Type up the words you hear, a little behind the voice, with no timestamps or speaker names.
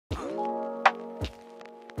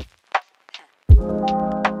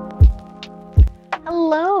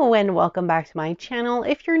and welcome back to my channel.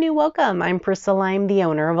 If you're new, welcome. I'm Priscilla. I'm the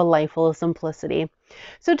owner of A Life Full of Simplicity.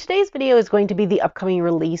 So today's video is going to be the upcoming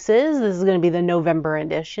releases. This is going to be the November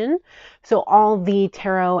edition. So all the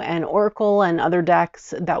tarot and oracle and other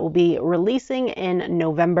decks that will be releasing in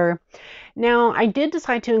November. Now, I did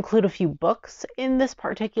decide to include a few books in this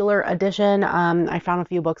particular edition. I found a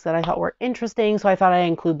few books that I thought were interesting, so I thought I'd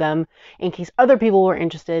include them in case other people were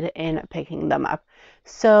interested in picking them up.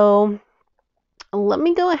 So let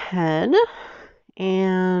me go ahead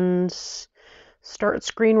and start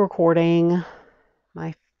screen recording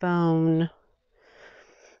my phone.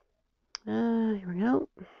 Here we go.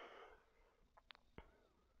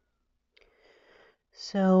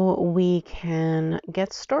 So we can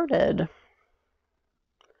get started.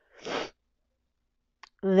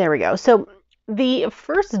 There we go. So the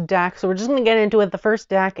first deck, so we're just going to get into it. The first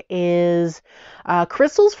deck is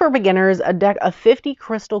Crystals for Beginners, a deck of 50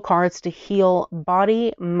 crystal cards to heal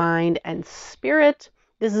body, mind, and spirit.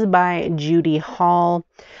 This is by Judy Hall.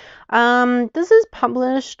 This is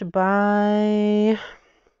published by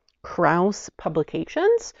Kraus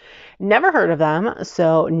Publications. Never heard of them,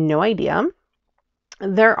 so no idea.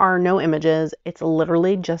 There are no images. It's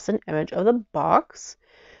literally just an image of the box.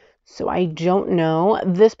 So I don't know.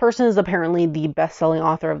 This person is apparently the best-selling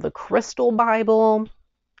author of the Crystal Bible.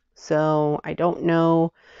 So I don't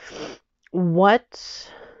know what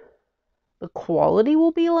the quality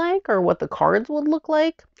will be like or what the cards would look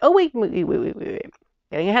like. Oh, wait.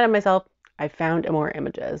 Getting ahead of myself. I found more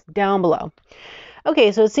images down below.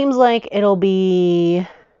 Okay, so it seems like it'll be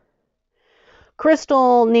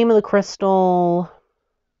crystal, name of the crystal.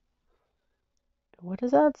 What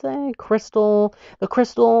does that say? Crystal, the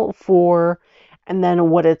crystal for, and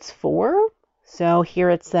then what it's for. So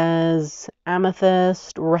here it says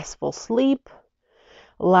amethyst, restful sleep.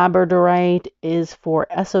 Labradorite is for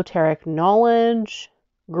esoteric knowledge.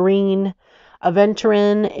 Green,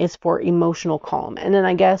 aventurine is for emotional calm. And then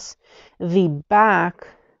I guess the back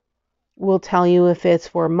will tell you if it's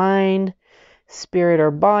for mind, spirit,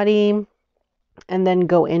 or body. And then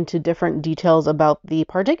go into different details about the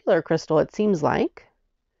particular crystal, it seems like.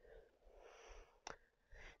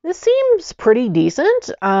 This seems pretty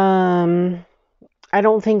decent. I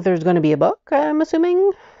don't think there's going to be a book, I'm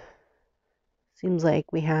assuming. Seems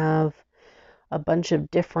like we have a bunch of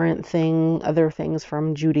different other things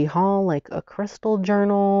from Judy Hall, like a crystal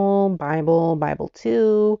journal, Bible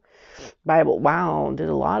 2, Bible. Wow, did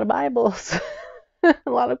a lot of Bibles. A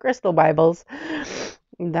lot of crystal Bibles.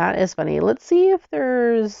 That is funny. Let's see if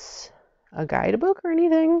there's a guidebook or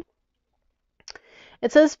anything.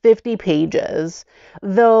 It says 50 pages,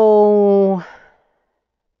 though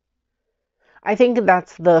I think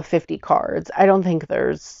that's the 50 cards. I don't think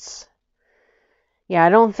there's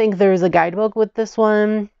a guidebook with this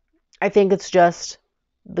one. I think it's just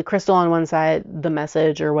the crystal on one side, the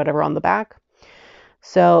message or whatever on the back.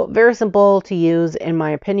 So very simple to use in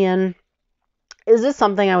my opinion. Is this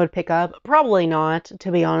something I would pick up? Probably not,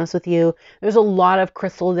 to be honest with you. There's a lot of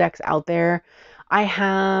crystal decks out there. I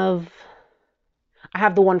have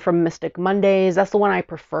the one from Mystic Mondays. That's the one I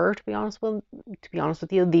prefer, to be honest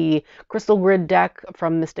with you. The Crystal Grid deck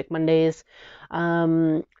from Mystic Mondays.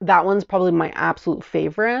 That one's probably my absolute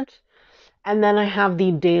favorite. And then I have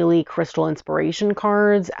the daily crystal inspiration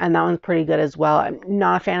cards, and that one's pretty good as well. I'm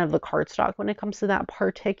not a fan of the cardstock when it comes to that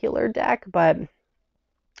particular deck, but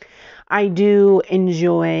I do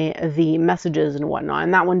enjoy the messages and whatnot,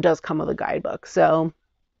 and that one does come with a guidebook. So,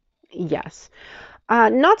 yes.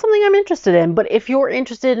 Not something I'm interested in, but if you're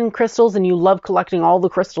interested in crystals and you love collecting all the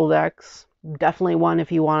crystal decks, definitely one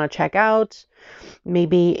if you want to check out.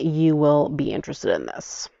 Maybe you will be interested in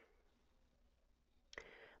this.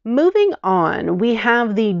 Moving on, we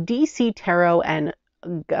have the DC Tarot and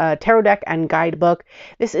Tarot deck and guidebook.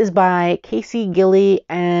 This is by Casey Gilly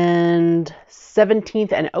and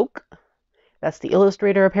 17th and Oak. That's the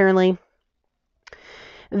illustrator, apparently.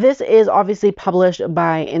 This is obviously published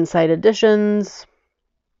by Insight Editions.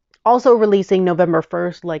 Also releasing November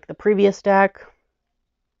 1st, like the previous deck.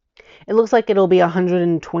 It looks like it'll be a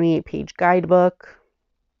 128-page guidebook.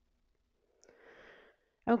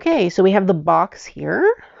 Okay, so we have the box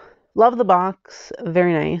here. Love the box.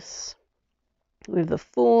 Very nice. We have the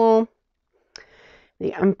Fool,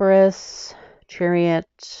 the Empress,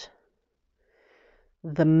 Chariot,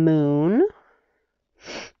 the Moon,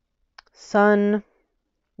 Sun.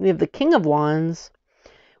 We have the King of Wands.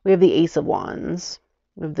 We have the Ace of Wands.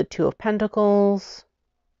 We have the Two of Pentacles,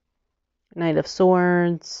 Knight of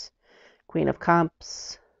Swords, Queen of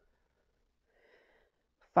Cups,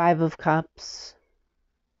 Five of Cups.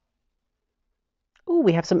 Ooh,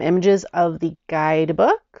 we have some images of the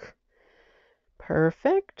guidebook.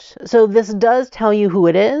 Perfect. So this does tell you who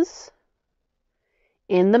it is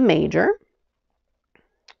in the major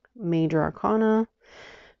arcana.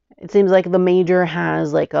 It seems like the major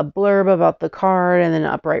has like a blurb about the card and then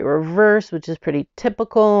an upright reverse, which is pretty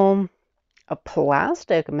typical. A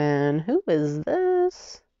plastic man. Who is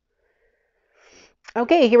this?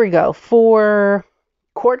 Okay, here we go. For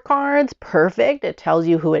court cards, perfect. It tells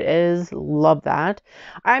you who it is. Love that.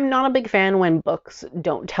 I'm not a big fan when books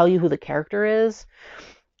don't tell you who the character is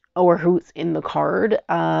or who's in the card.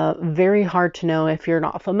 Very hard to know if you're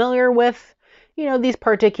not familiar with, these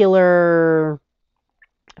particular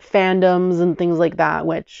fandoms and things like that,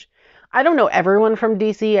 which I don't know everyone from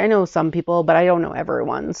DC. I know some people, but I don't know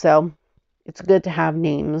everyone. So it's good to have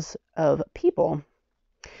names of people.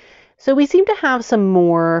 So we seem to have some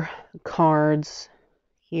more cards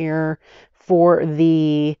here for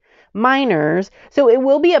the minors. So it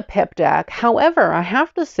will be a pip deck. However, I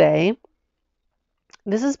have to say,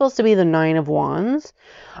 this is supposed to be the 9 of Wands.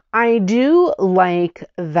 I do like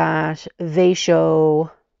that they show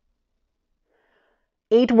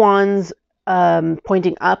 8 wands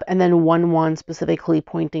pointing up and then 1 wand specifically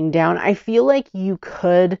pointing down. I feel like you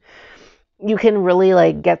can really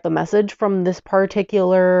like get the message from this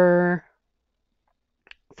particular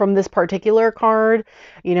card.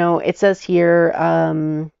 It says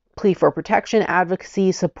here, plea for protection,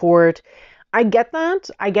 advocacy, support. I get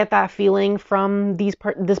that feeling from this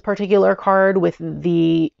particular card with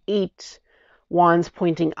the 8 wands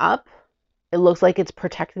pointing up. It looks like it's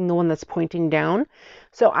protecting the one that's pointing down.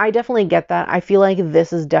 So I definitely get that. I feel like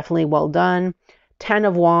this is definitely well done. 10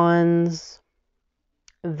 of wands.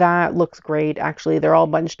 That looks great. Actually, they're all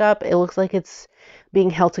bunched up. It looks like it's being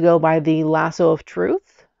held to go by the lasso of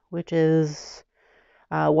truth, which is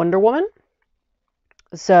Wonder Woman.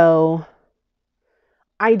 So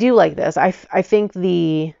I do like this. I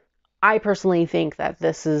personally think that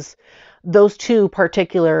those 2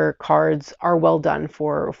 particular cards are well done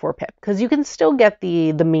for Pip, because you can still get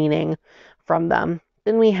the meaning from them.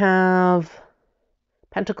 Then we have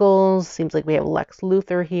Pentacles. Seems like we have Lex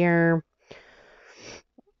Luthor here.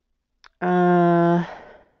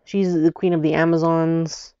 She's the Queen of the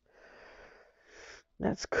Amazons.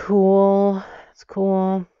 That's cool.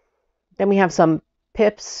 Then we have some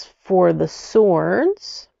pips for the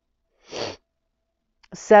swords.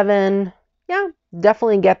 7. Yeah,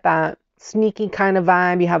 definitely get that sneaky kind of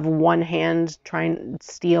vibe. You have one hand trying to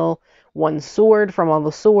steal one sword from all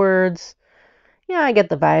the swords. Yeah, I get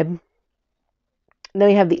the vibe. And then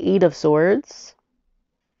we have the 8 of Swords.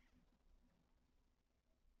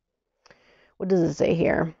 What does it say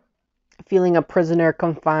here? Feeling a prisoner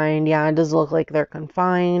confined. Yeah, it does look like they're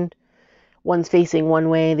confined. One's facing one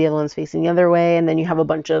way, the other one's facing the other way. And then you have a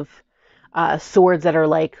bunch of swords that are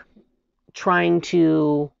like trying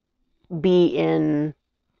to be in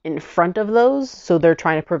front of those. So they're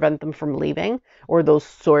trying to prevent them from leaving, or those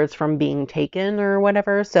swords from being taken or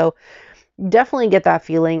whatever. So definitely get that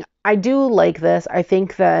feeling. I do like this. I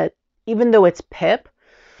think that even though it's Pip,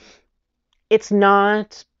 it's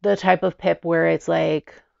not the type of Pip where it's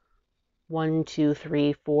like 1, 2,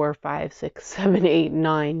 3, 4, 5, 6, 7, 8,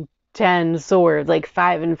 9, 10 swords, like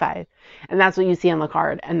 5 and 5. And that's what you see on the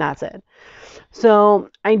card, and that's it. So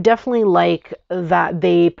I definitely like that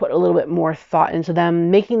they put a little bit more thought into them,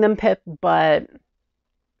 making them Pip, but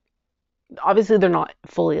obviously they're not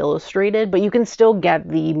fully illustrated, but you can still get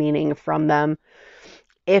the meaning from them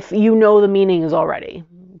if you know the meanings already.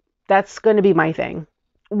 That's going to be my thing.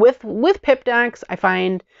 With Pip decks, I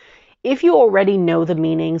find if you already know the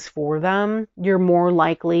meanings for them, you're more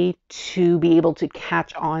likely to be able to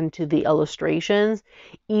catch on to the illustrations,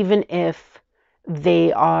 even if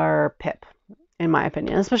they are Pip, in my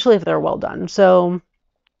opinion, especially if they're well done. So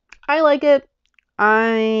I like it.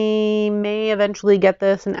 I may eventually get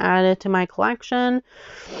this and add it to my collection.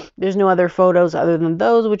 There's no other photos other than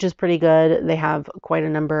those, which is pretty good. They have quite a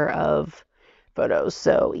number of photos,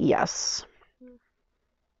 so yes.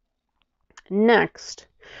 Next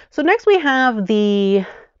we have the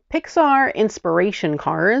Pixar inspiration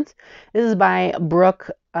cards. This is by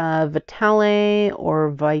Brooke Vitale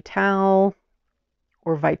or Vitale.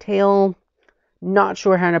 Not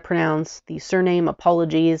sure how to pronounce the surname.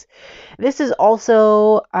 Apologies. This is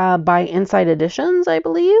also by Insight Editions, I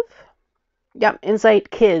believe. Yep,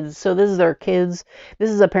 Insight Kids. So this is their kids. This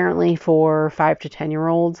is apparently for 5 to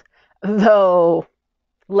 10-year-olds. Though,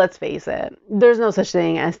 let's face it, there's no such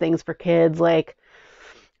thing as things for kids. Like,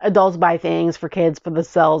 adults buy things for kids for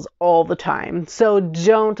themselves all the time. So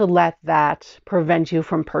don't let that prevent you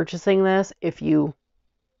from purchasing this if you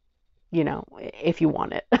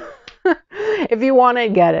want it. If you want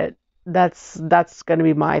it, get it. That's going to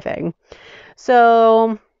be my thing.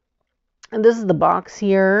 So, and this is the box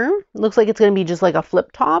here. Looks like it's going to be just like a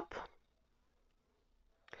flip top.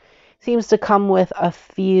 Seems to come with a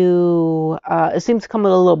few, it seems to come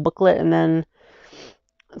with a little booklet and then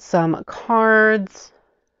some cards.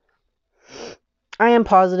 I am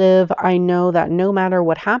positive. I know that no matter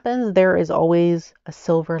what happens, there is always a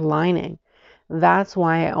silver lining. That's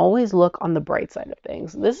why I always look on the bright side of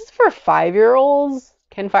things. This is for 5-year-olds.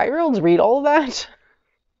 Can 5-year-olds read all of that?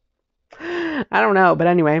 I don't know, but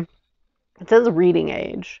anyway, it says reading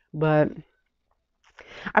age, but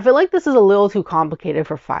I feel like this is a little too complicated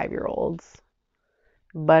for 5-year-olds.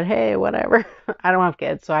 But hey, whatever. I don't have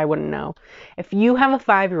kids, so I wouldn't know. If you have a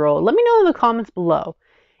 5-year-old, let me know in the comments below.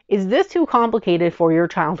 Is this too complicated for your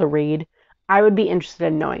child to read? I would be interested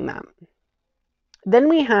in knowing that. Then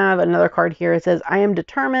we have another card here. It says, I am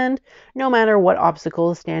determined. No matter what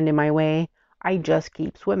obstacles stand in my way, I just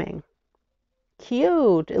keep swimming.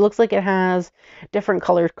 Cute. It looks like it has different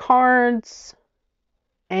colored cards.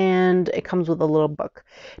 And it comes with a little book.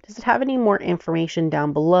 Does it have any more information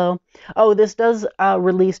down below? Oh, this does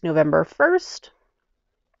release November 1st.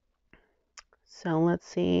 So let's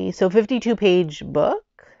see. So 52-page book.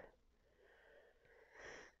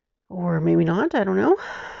 Or maybe not. I don't know.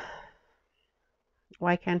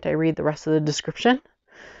 Why can't I read the rest of the description?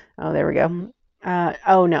 Oh, there we go.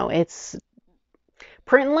 Oh, no. It's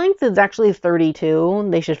print length is actually 32.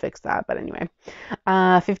 They should fix that. But anyway.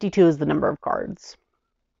 52 is the number of cards.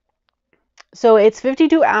 So it's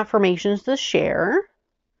 52 affirmations to share,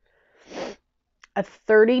 a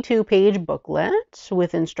 32-page booklet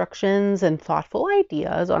with instructions and thoughtful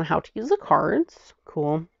ideas on how to use the cards.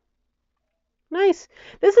 Cool. Nice.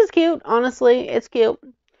 This is cute. Honestly, it's cute.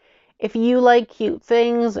 If you like cute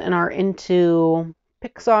things and are into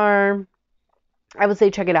Pixar, I would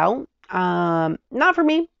say check it out. Not for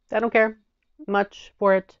me. I don't care much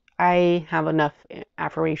for it. I have enough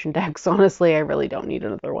affirmation decks. Honestly, I really don't need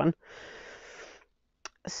another one.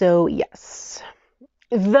 So, yes.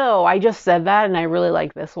 Though, I just said that and I really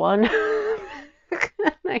like this one.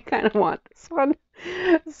 I kind of want this one.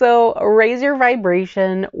 So, Raise Your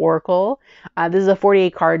Vibration Oracle. This is a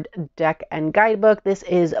 48-card deck and guidebook. This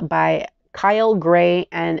is by Kyle Gray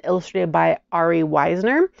and illustrated by Ari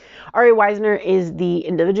Weisner. Ari Weisner is the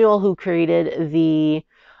individual who created the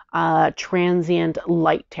Transient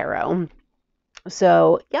Light Tarot.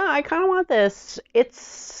 So, yeah, I kind of want this.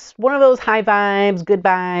 It's one of those high vibes, good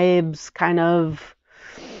vibes kind of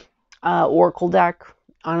oracle deck.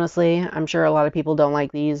 Honestly, I'm sure a lot of people don't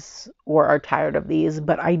like these or are tired of these,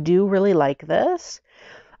 but I do really like this.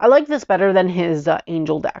 I like this better than his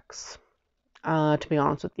angel decks, to be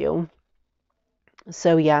honest with you.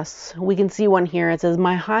 So, yes, we can see one here. It says,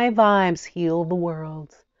 my high vibes heal the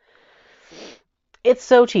world. It's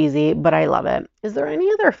so cheesy, but I love it. Is there any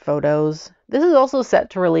other photos? This is also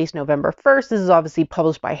set to release November 1st. This is obviously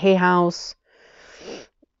published by Hay House.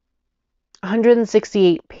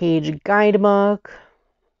 168-page guidebook.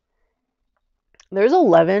 There's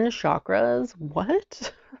 11 chakras.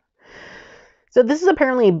 What? So this is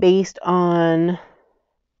apparently based on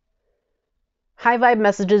high vibe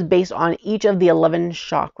messages based on each of the 11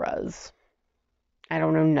 chakras. I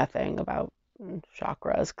don't know nothing about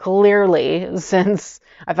chakras, clearly, since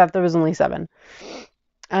I thought there was only 7.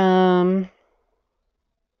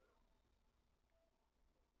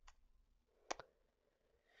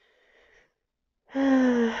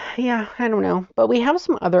 Yeah, I don't know. But we have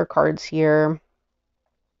some other cards here.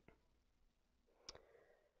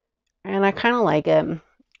 And I kind of like it.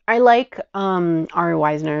 I like Ari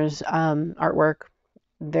Weisner's artwork.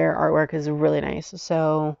 Their artwork is really nice.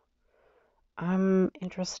 So I'm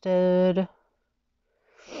interested.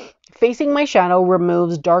 Facing my shadow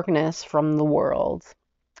removes darkness from the world.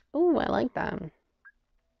 Ooh, I like that.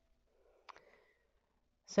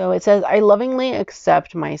 So it says, I lovingly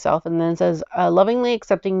accept myself. And then it says, lovingly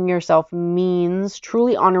accepting yourself means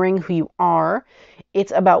truly honoring who you are.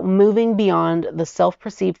 It's about moving beyond the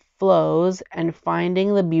self-perceived flows and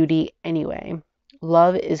finding the beauty anyway.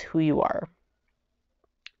 Love is who you are.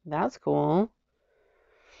 That's cool.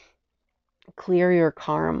 Clear your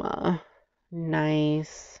karma.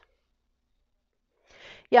 Nice.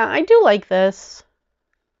 Yeah, I do like this.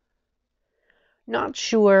 Not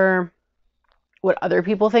sure what other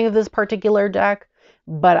people think of this particular deck,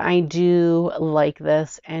 but I do like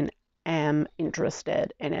this and am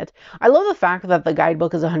interested in it. I love the fact that the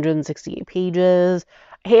guidebook is 168 pages.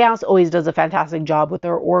 Hay House always does a fantastic job with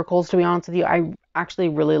their oracles, to be honest with you. I actually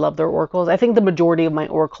really love their oracles. I think the majority of my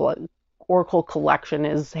oracle collection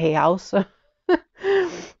is Hay House.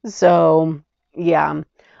 So, yeah,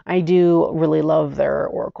 I do really love their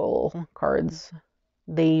oracle cards.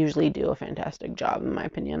 They usually do a fantastic job, in my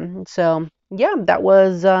opinion. So, yeah, that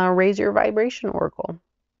was Raise Your Vibration Oracle.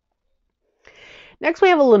 Next, we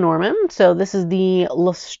have a Lenormand. So, this is the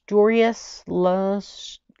lustrous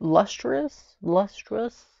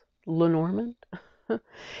Lenormand.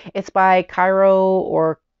 It's by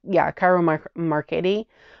Cairo Marchetti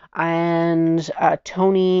and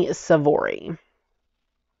Tony Savori.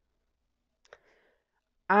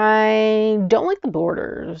 I don't like the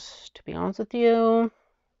borders, to be honest with you.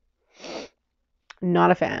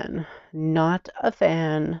 Not a fan. Not a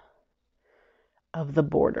fan of the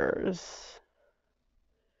borders.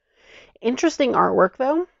 Interesting artwork,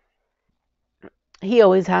 though. He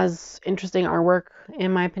always has interesting artwork,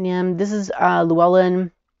 in my opinion. This is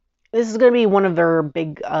Llewellyn. This is going to be one of their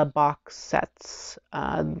big box sets,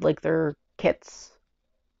 like their kits,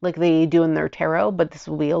 like they do in their tarot, but this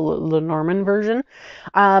will be a Lenormand version.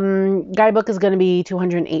 Guidebook is going to be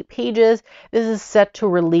 208 pages. This is set to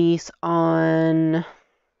release on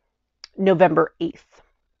November 8th.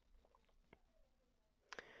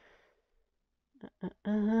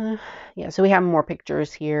 Yeah, so we have more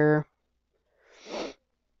pictures here.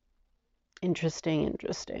 Interesting.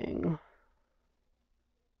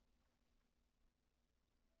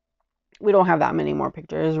 We don't have that many more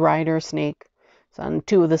pictures. Rider, snake. It's on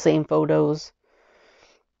 2 of the same photos.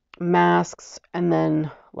 Masks, and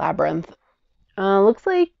then labyrinth. Looks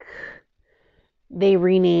like they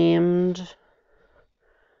renamed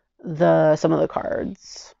some of the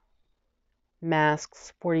cards.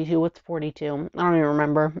 Masks, 42. What's 42? I don't even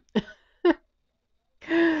remember.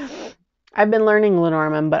 I've been learning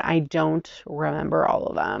Lenormand, but I don't remember all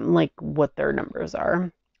of them, like what their numbers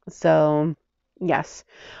are. So, yes.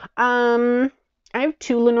 I have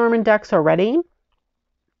 2 Lenormand decks already.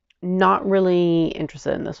 Not really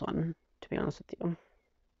interested in this one, to be honest with you.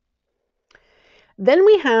 Then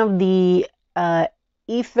we have the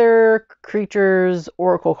Ether Creatures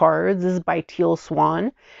Oracle cards. This is by Teal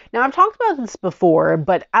Swan. Now, I've talked about this before,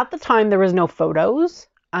 but at the time there was no photos.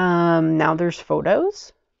 Now there's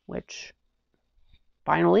photos, which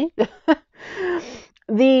finally.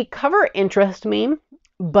 The cover interests me,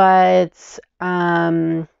 but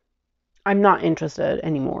I'm not interested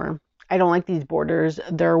anymore. I don't like these borders.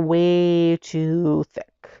 They're way too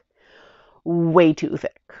thick. Way too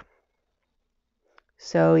thick.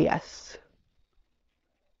 So, yes.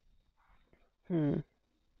 I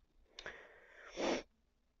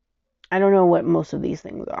don't know what most of these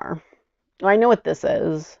things are. Oh, I know what this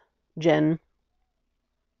is. Gin.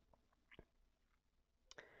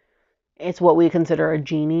 It's what we consider a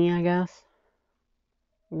genie, I guess.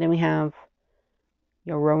 And then we have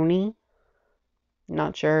Yoroni.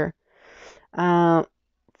 Not sure. Fractal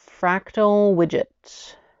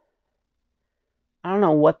Widget. I don't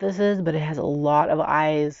know what this is, but it has a lot of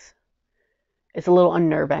eyes. It's a little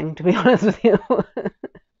unnerving, to be honest with you.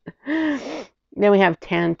 Then we have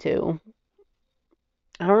Tantu.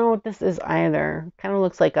 I don't know what this is either. Kind of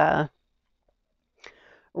looks like a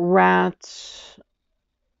rat,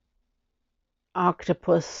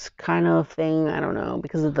 octopus kind of thing. I don't know.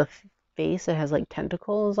 Because of the face, it has like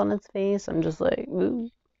tentacles on its face. I'm just like, ooh.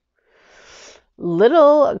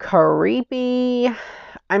 Little creepy.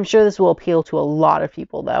 I'm sure this will appeal to a lot of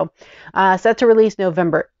people, though. Set to release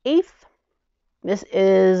November 8th. This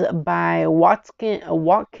is by Watkins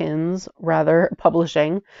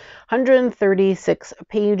Publishing. 136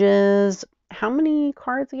 pages. How many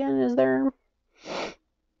cards again is there?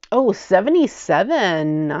 Oh,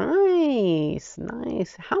 77. Nice.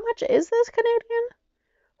 How much is this Canadian?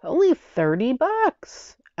 Only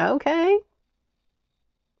 $30. Okay.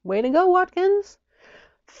 Way to go, Watkins.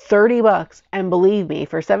 $30. And believe me,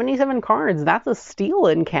 for 77 cards, that's a steal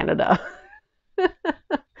in Canada.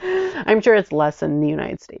 I'm sure it's less in the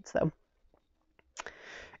United States, though.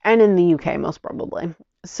 And in the UK, most probably.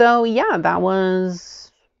 So, yeah, that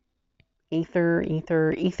was Ether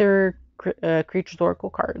Creatures Oracle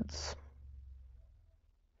cards.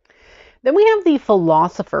 Then we have the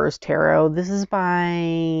Philosopher's Tarot. This is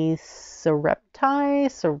by Sarepti.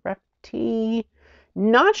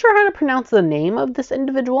 Not sure how to pronounce the name of this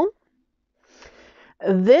individual.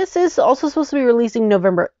 This is also supposed to be releasing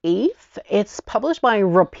November 8th. It's published by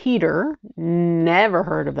Repeater. Never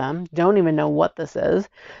heard of them. Don't even know what this is.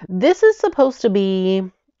 This is supposed to be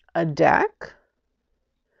a deck.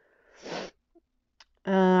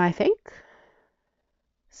 I think.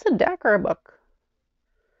 Is it a deck or a book?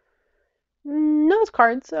 No, it's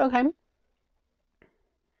cards. Okay. It's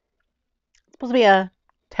supposed to be a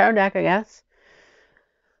tarot deck, I guess.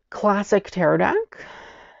 Classic tarot deck.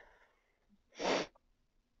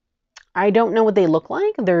 I don't know what they look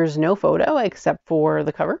like. There's no photo except for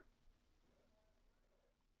the cover.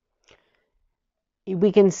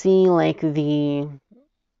 we can see like the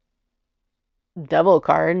devil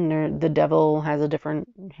card, and the devil has a different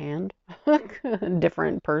hand,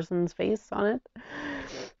 different person's face on it.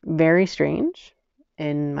 Very strange,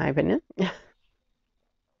 in my opinion.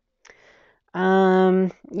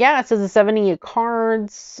 Yeah, it says a 78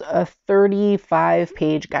 cards, a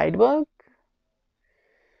 35-page guidebook.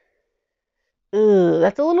 Ugh,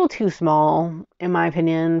 that's a little too small, in my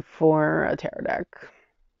opinion, for a tarot deck.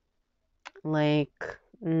 Like,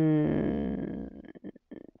 too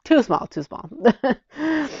small, too small.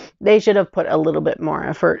 They should have put a little bit more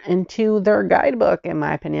effort into their guidebook, in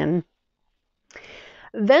my opinion.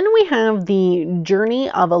 Then we have the Journey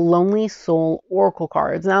of a Lonely Soul Oracle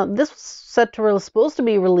cards. Now, this was supposed to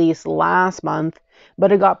be released last month,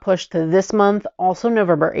 but it got pushed to this month, also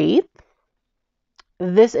November 8th.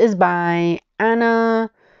 This is by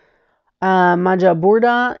Anna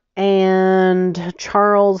Majaburda and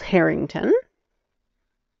Charles Harrington.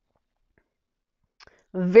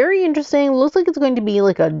 Very interesting. Looks like it's going to be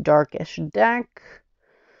like a darkish deck.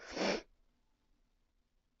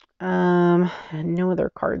 No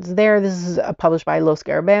other cards there. This is published by Los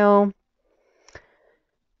Garibay.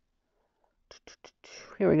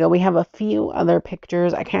 Here we go. We have a few other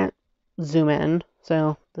pictures. I can't zoom in,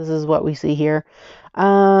 so this is what we see here.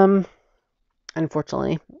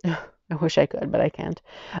 Unfortunately, I wish I could, but I can't.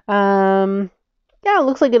 Yeah, it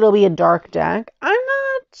looks like it'll be a dark deck.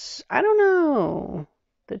 I don't know.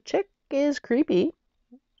 The chick is creepy.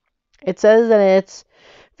 It says that it's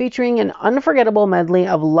featuring an unforgettable medley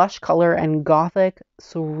of lush color and gothic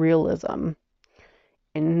surrealism.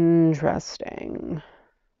 Interesting.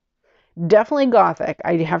 Definitely gothic.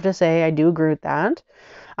 I have to say, I do agree with that.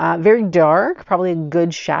 Very dark, probably a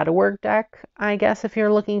good shadow work deck, I guess, if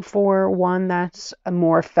you're looking for one that's a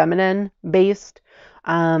more feminine based.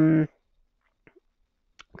 Because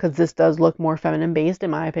this does look more feminine based, in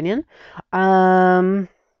my opinion. Not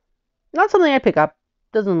something I'd pick up.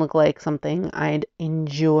 Doesn't look like something I'd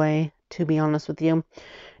enjoy, to be honest with you.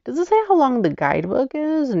 Does it say how long the guidebook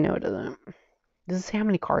is? No, it doesn't. Does it say how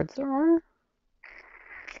many cards there are?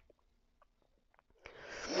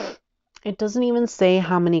 It doesn't even say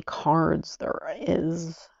how many cards there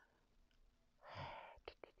is.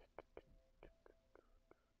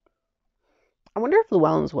 I wonder if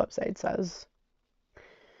Llewellyn's website says.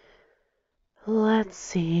 Let's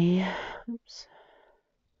see. Oops.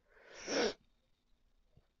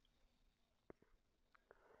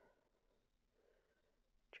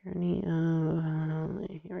 Journey of...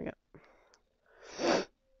 Here we go.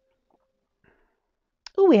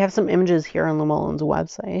 Oh, we have some images here on Llewellyn's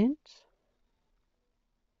website.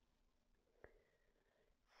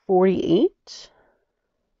 48.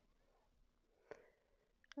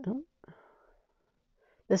 Oh.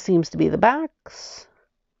 This seems to be the backs.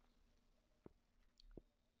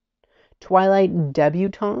 Twilight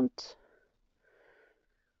Debutante.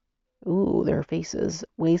 Ooh, their faces.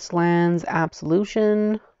 Wastelands,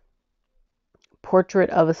 Absolution. Portrait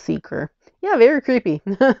of a Seeker. Yeah, very creepy.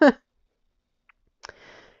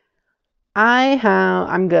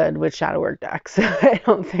 I'm good with shadow work decks. I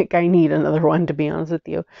don't think I need another one, to be honest with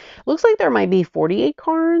you. Looks like there might be 48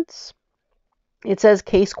 cards. It says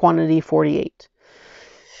case quantity 48.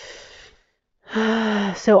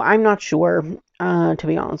 So I'm not sure, to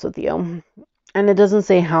be honest with you. And it doesn't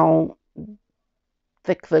say how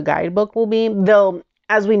thick the guidebook will be. Though,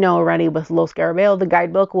 as we know already with Los Garibay, the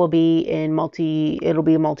guidebook will be it'll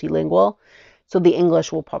be multilingual. So the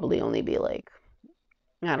English will probably only be like,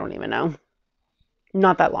 I don't even know.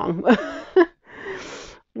 Not that long.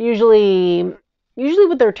 Usually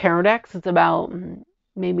with their tarot decks, it's about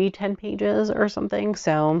maybe 10 pages or something.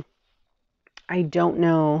 So I don't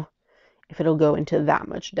know if it'll go into that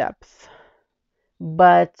much depth.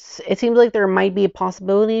 But it seems like there might be a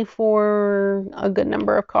possibility for a good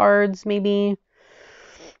number of cards, maybe.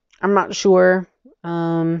 I'm not sure.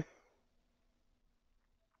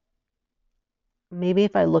 Maybe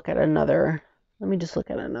if I look at another, let me just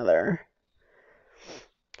look at another.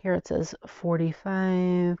 Here it says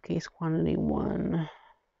 45, case quantity 1.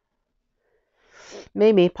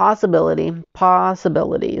 Maybe, possibilities.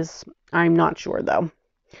 I'm not sure though.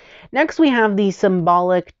 Next we have the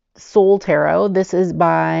Symbolic Soul Tarot. This is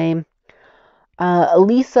by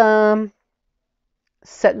Elisa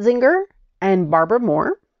Setzinger and Barbara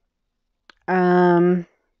Moore.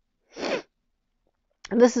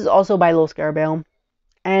 This is also by Los Garibay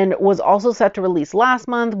and was also set to release last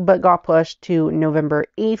month, but got pushed to November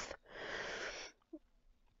 8th.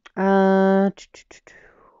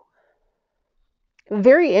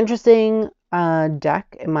 Very interesting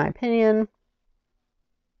deck, in my opinion.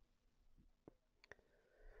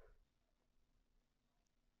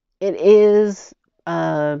 It is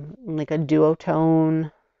like a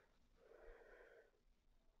duotone.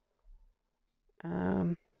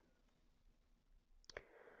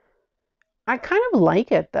 I kind of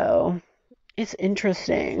like it though. It's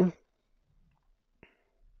interesting.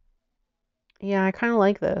 Yeah, I kind of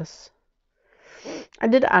like this. I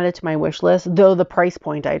did add it to my wish list, though the price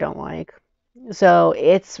point I don't like. So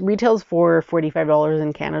it's retails for $45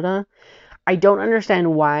 in Canada. I don't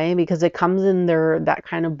understand why, because it comes in that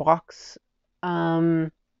kind of box,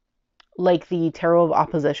 like the Tarot of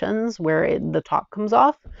Oppositions, where the top comes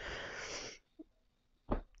off.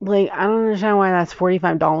 Like, I don't understand why that's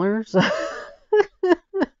 $45.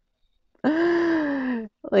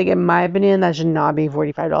 Like, in my opinion, that should not be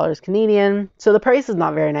 $45 Canadian. So the price is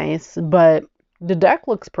not very nice, but the deck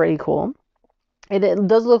looks pretty cool. It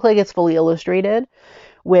does look like it's fully illustrated,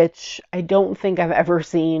 which I don't think I've ever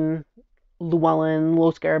seen Llewellyn,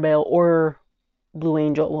 Low Scarabale, or Blue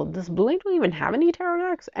Angel. Well, does Blue Angel even have any tarot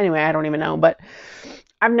decks? Anyway, I don't even know, but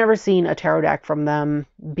I've never seen a tarot deck from them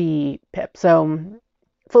be Pip. So,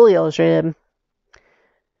 fully illustrated.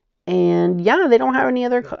 And yeah, they don't have any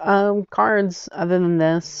other cards other than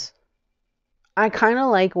this. I kind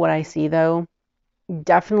of like what I see though.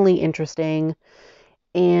 Definitely interesting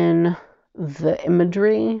in the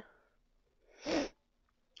imagery.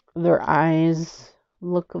 Their eyes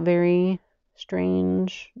look very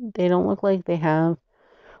strange. They don't look like they have,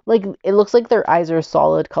 like, it looks like their eyes are a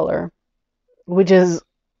solid color, which is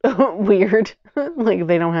weird. Like,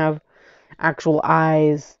 they don't have actual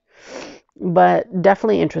eyes, but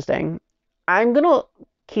definitely interesting. I'm gonna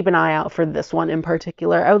keep an eye out for this one in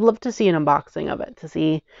particular. I would love to see an unboxing of it to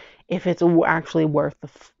see if it's actually worth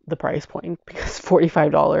the price point, because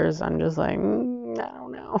 $45, I'm just like, I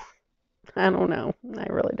don't know. I don't know. I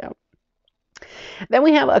really don't. Then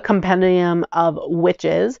we have a compendium of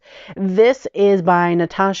witches. This is by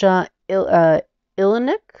Natasha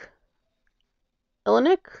Ilinik.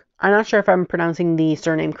 I'm not sure if I'm pronouncing the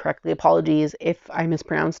surname correctly. Apologies if I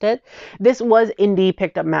mispronounced it. This was indie,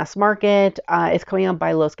 picked up mass market. It's coming out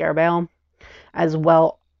by Low Scarabale as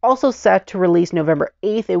well. Also set to release November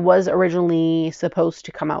 8th. It was originally supposed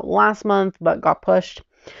to come out last month, but got pushed.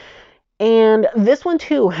 And this one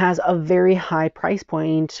too has a very high price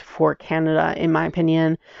point for Canada, in my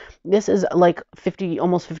opinion. This is like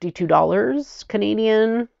almost $52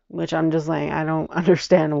 Canadian, which I'm just like, I don't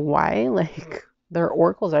understand why. Like, their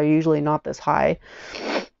oracles are usually not this high.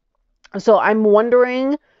 So I'm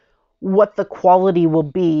wondering what the quality will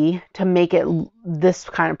be to make it this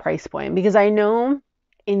kind of price point, because I know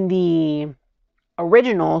in the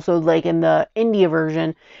original, so like in the India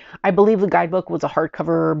version, I believe the guidebook was a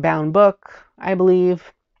hardcover bound book. I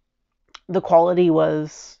believe the quality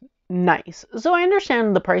was nice. So I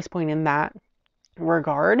understand the price point in that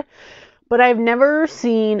regard. But I've never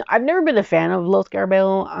been a fan of Low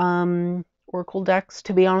Scarabale Oracle decks,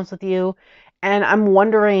 to be honest with you. And I'm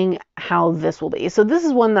wondering how this will be. So this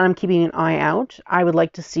is one that I'm keeping an eye out. I would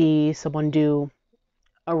like to see someone do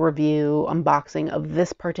a review, unboxing of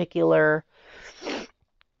this particular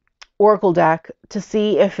Oracle deck to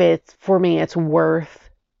see if for me, it's worth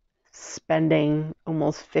spending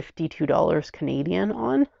almost $52 Canadian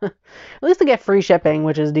on. At least to get free shipping,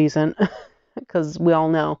 which is decent, because we all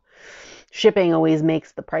know shipping always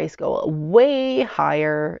makes the price go way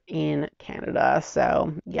higher in Canada.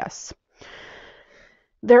 So yes,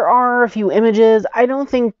 there are a few images. I don't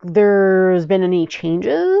think there's been any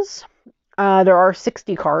changes. There are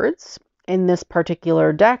 60 cards in this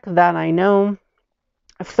particular deck that I know.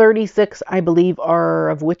 36, I believe, are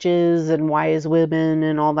of witches and wise women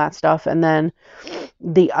and all that stuff. And then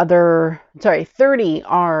 30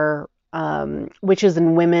 are witches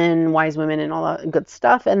and women, wise women, and all that good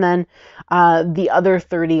stuff. And then the other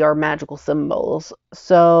 30 are magical symbols.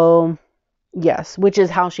 So, yes, which is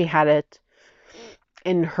how she had it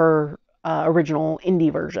in her original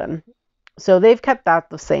indie version. So they've kept that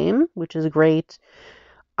the same, which is great.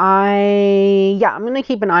 I'm going to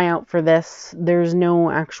keep an eye out for this. There's no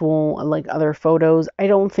actual like other photos. I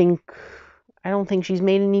don't think she's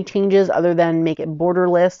made any changes other than make it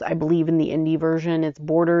borderless. I believe in the indie version it's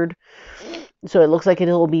bordered. So it looks like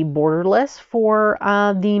it'll be borderless for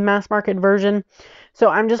the mass market version. So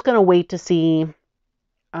I'm just going to wait to see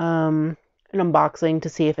an unboxing to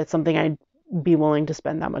see if it's something I'd be willing to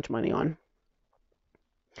spend that much money on.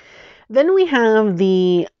 Then we have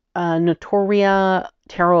the Notoria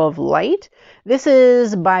Tarot of Light. This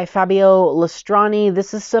is by Fabio Lestrani.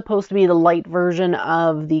 This is supposed to be the light version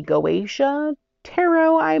of the Goetia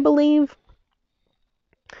Tarot, I believe.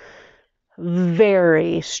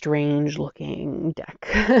 Very strange looking deck.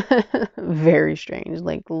 Very strange.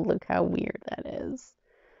 Like, look how weird that is.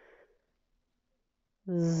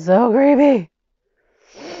 So creepy.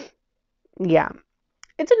 Yeah.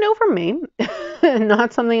 It's a no from me.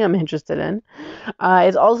 Not something I'm interested in.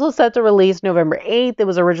 It's also set to release November 8th. It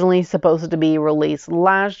was originally supposed to be released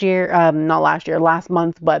last year. Not last year, last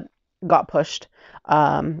month, but got pushed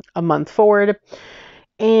a month forward.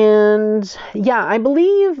 And yeah, I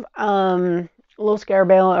believe Los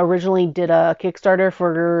Scarabeo originally did a Kickstarter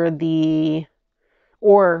for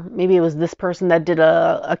or maybe it was this person that did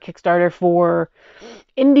a Kickstarter for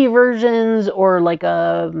indie versions or like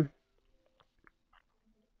a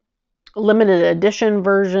limited edition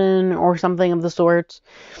version or something of the sort.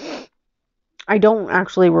 I don't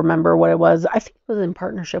actually remember what it was. I think it was in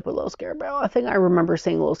partnership with Los Scarabeo. I think I remember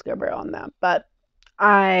seeing Los Scarabeo on that, but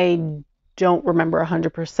I don't remember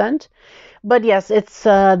 100%. But yes, it's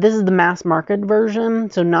this is the mass market version,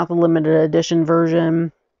 so not the limited edition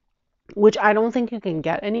version, which I don't think you can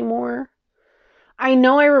get anymore. I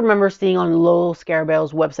know I remember seeing on Los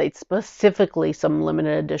Scarabeo's website specifically some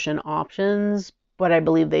limited edition options, but I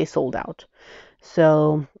believe they sold out.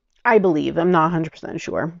 So I believe, I'm not 100%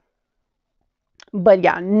 sure. But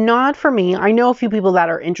yeah, not for me. I know a few people that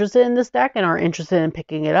are interested in this deck and are interested in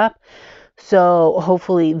picking it up. So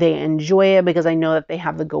hopefully they enjoy it because I know that they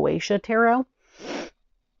have the Goetia Tarot.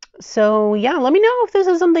 So yeah, let me know if this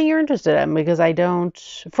is something you're interested in because I don't.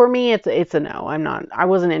 For me, it's a no. I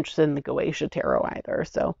wasn't interested in the Goetia Tarot either.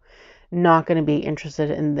 So not going to be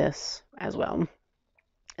interested in this as well.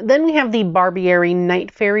 Then we have the Barbieri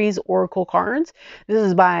Night Fairies Oracle cards. This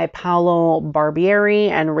is by Paolo Barbieri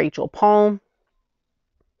and Rachel Paul.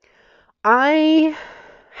 I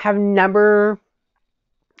have never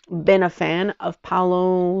been a fan of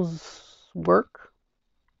Paolo's work,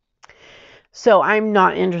 so I'm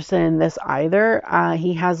not interested in this either.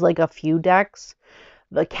 He has like a few decks.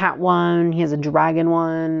 The cat one, he has a dragon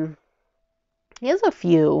one. He has a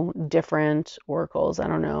few different oracles. I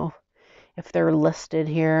don't know if they're listed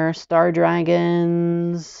here. Star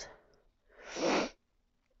Dragons.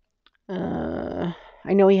 I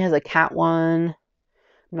know he has a cat one.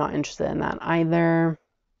 I'm not interested in that either.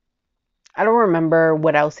 I don't remember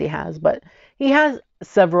what else he has, but he has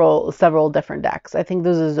several different decks. I think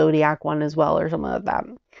there's a Zodiac one as well or something like that.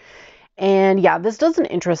 And yeah, this doesn't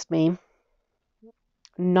interest me.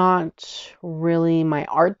 Not really my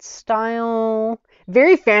art style.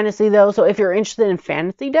 Very fantasy though, so if you're interested in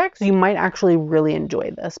fantasy decks, you might actually really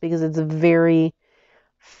enjoy this because it's very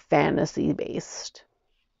fantasy based.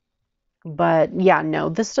 But yeah, no,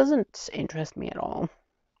 this doesn't interest me at all.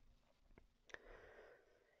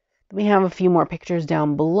 We have a few more pictures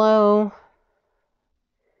down below.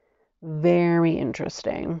 Very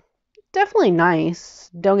interesting. Definitely nice.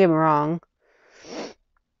 Don't get me wrong.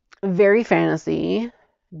 Very fantasy.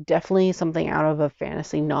 Definitely something out of a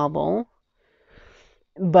fantasy novel.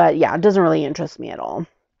 But yeah, it doesn't really interest me at all.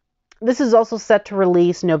 This is also set to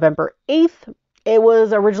release November 8th. It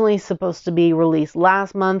was originally supposed to be released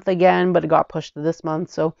last month again, but it got pushed to this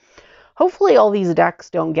month. So hopefully all these decks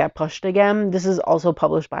don't get pushed again. This is also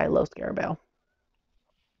published by Los Scarabeo.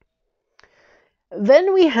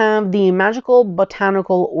 Then we have the Magical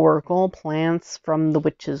Botanical Oracle Plants from the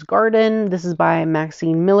Witch's Garden. This is by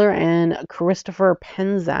Maxine Miller and Christopher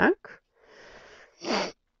Penzak.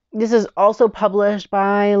 This is also published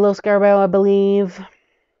by Los Scarabeo, I believe.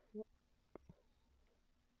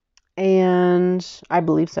 And I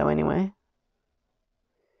believe so anyway.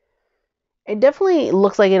 It definitely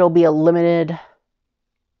looks like it'll be a limited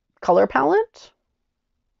color palette.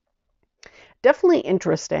 Definitely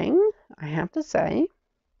interesting, I have to say.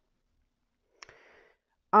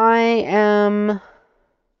 I am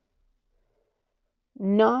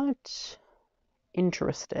not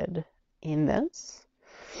interested in this.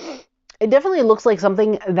 It definitely looks like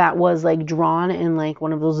something that was like drawn in like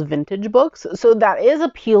one of those vintage books. So that is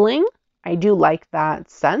appealing. I do like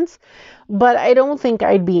that sense, but I don't think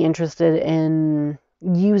I'd be interested in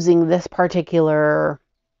using this particular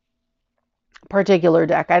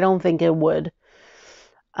deck. I don't think it would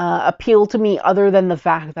appeal to me other than the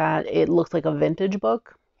fact that it looks like a vintage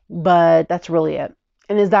book, but that's really it.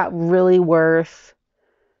 And is that really worth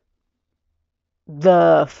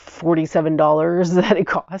the $47 that it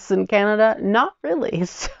costs in Canada? Not really.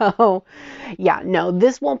 So yeah, no,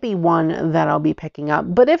 this won't be one that I'll be picking up.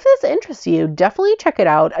 But if this interests you, definitely check it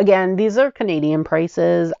out. Again, these are Canadian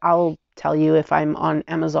prices. I'll tell you if I'm on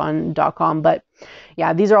Amazon.com, but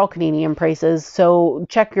yeah, these are all Canadian prices. So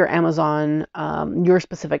check your Amazon, your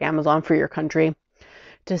specific Amazon for your country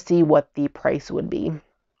to see what the price would be.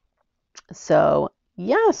 So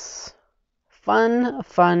yes, fun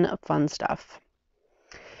stuff.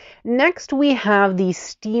 Next, we have the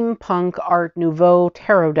Steampunk Art Nouveau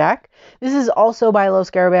Tarot deck. This is also by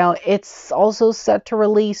Los Scarabeo. It's also set to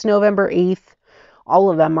release November 8th.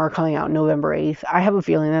 All of them are coming out November 8th. I have a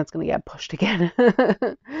feeling that's going to get pushed again.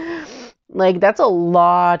 Like, that's a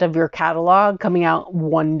lot of your catalog coming out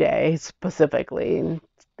one day specifically.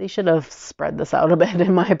 They should have spread this out a bit,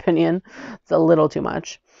 in my opinion. It's a little too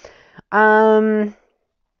much.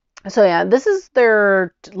 So yeah, this is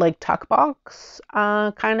their like tuck box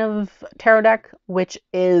kind of tarot deck, which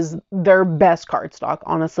is their best cardstock,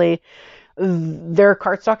 honestly. Their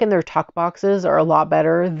cardstock in their tuck boxes are a lot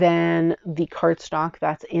better than the cardstock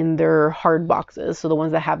that's in their hard boxes. So the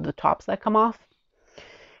ones that have the tops that come off.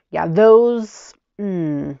 Yeah, those,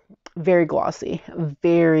 very glossy.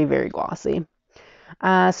 Very, very glossy.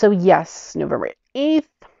 So yes, November 8th.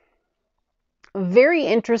 Very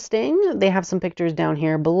interesting. They have some pictures down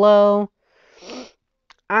here below.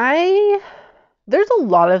 There's a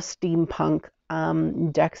lot of steampunk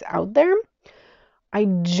decks out there. I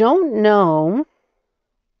don't know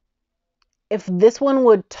if this one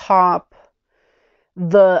would top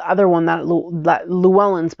the other one that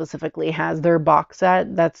Llewellyn specifically has, their box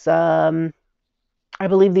set. That's I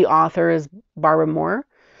believe the author is Barbara Moore.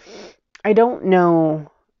 I don't know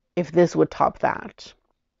if this would top that.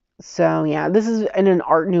 So yeah, this is in an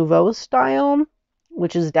Art Nouveau style,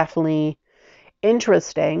 which is definitely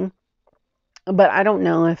interesting. But I don't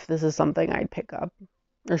know if this is something I'd pick up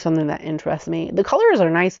or something that interests me. The colors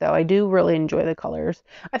are nice though. I do really enjoy the colors.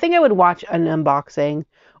 I think I would watch an unboxing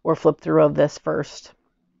or flip through of this first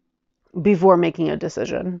before making a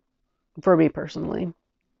decision, for me personally.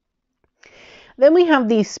 Then we have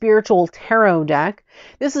the Spiritual Tarot deck.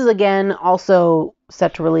 This is again also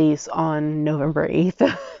set to release on November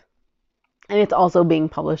 8th. And it's also being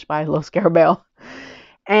published by Los Scarabeo.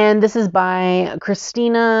 And this is by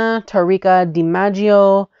Cristina Tarica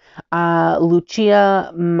DiMaggio,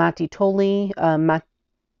 Lucia Mattoli,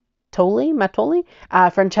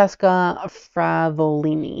 Francesca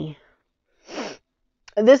Fravolini.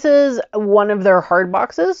 This is one of their hard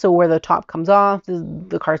boxes, so where the top comes off,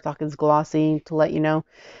 the cardstock is glossy, to let you know.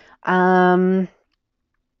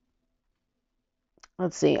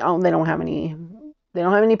 Let's see. Oh, they don't have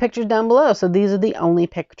any pictures down below, so these are the only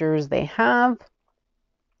pictures they have.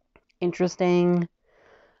 Interesting.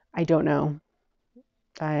 I don't know.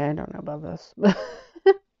 I don't know about this.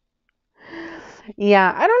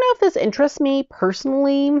 Yeah, I don't know if this interests me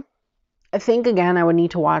personally. I think, again, I would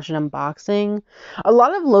need to watch an unboxing. A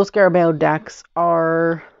lot of Los Scarabeo decks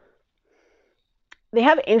they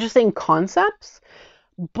have interesting concepts,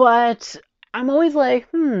 but I'm always like,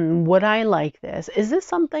 would I like this? Is this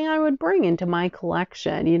something I would bring into my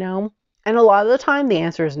collection, you know? And a lot of the time, the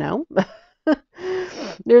answer is no.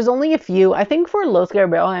 There's only a few. I think for Los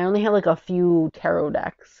Scarabeo, I only have like a few tarot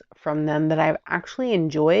decks from them that I've actually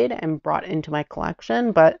enjoyed and brought into my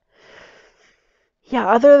collection. But yeah,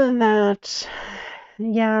 other than that,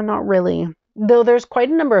 yeah, not really. Though there's quite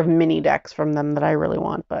a number of mini decks from them that I really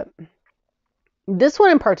want, but this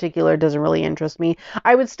one in particular doesn't really interest me.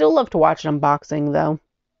 I would still love to watch an unboxing, though,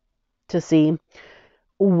 to see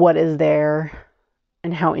what is there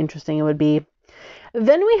and how interesting it would be.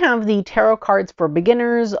 Then we have the tarot cards for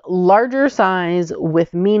beginners, larger size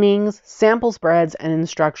with meanings, sample spreads, and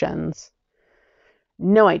instructions.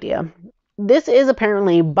 No idea. This is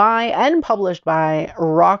apparently by and published by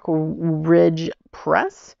Rock Ridge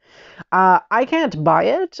Press. I can't buy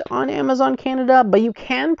it on Amazon Canada, but you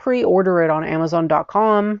can pre-order it on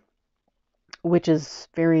Amazon.com, which is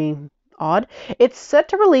very odd. It's set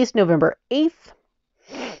to release November 8th.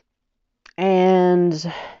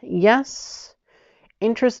 And yes,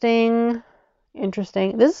 interesting.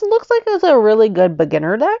 This looks like it's a really good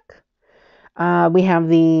beginner deck. We have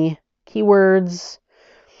the keywords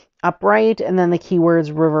upright and then the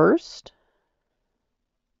keywords reversed.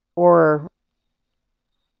 Or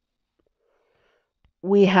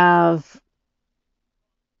we have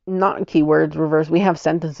not keywords reversed. We have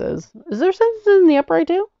sentences. Is there sentences in the upright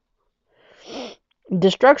too?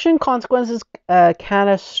 Destruction, consequences,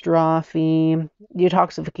 catastrophe,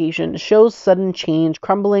 detoxification shows sudden change,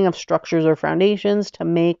 crumbling of structures or foundations to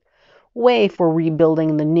make way for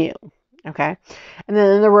rebuilding the new. Okay. And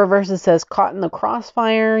then in the reverse, it says, caught in the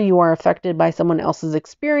crossfire, you are affected by someone else's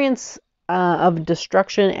experience of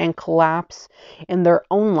destruction and collapse in their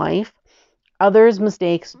own life. Others'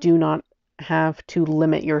 mistakes do not have to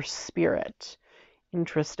limit your spirit.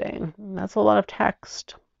 Interesting. That's a lot of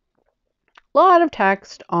text.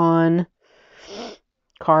 On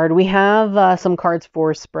card. We have some cards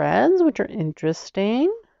for spreads, which are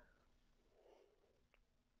interesting.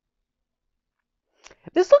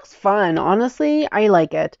 This looks fun. Honestly, I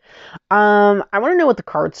like it. I want to know what the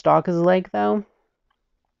card stock is like, though.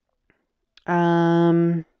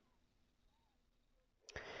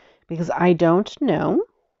 Because I don't know.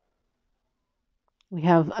 We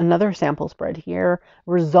have another sample spread here.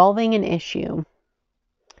 Resolving an issue.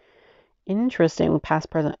 Interesting. Past,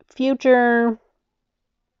 present, future.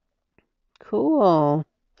 Cool.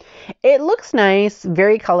 It looks nice.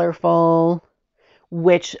 Very colorful,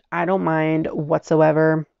 which I don't mind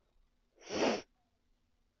whatsoever.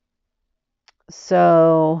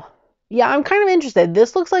 So, yeah, I'm kind of interested.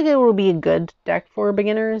 This looks like it will be a good deck for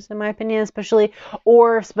beginners, in my opinion, especially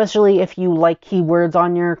if you like keywords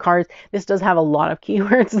on your cards. This does have a lot of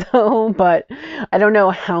keywords though, but I don't know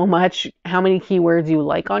how many keywords you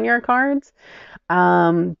like on your cards.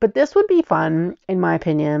 But this would be fun, in my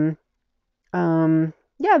opinion.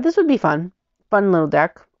 Yeah, this would be fun. Fun little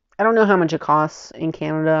deck. I don't know how much it costs in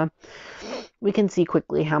Canada. We can see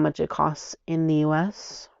quickly how much it costs in the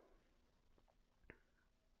US.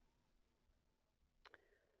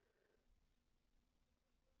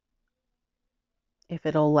 If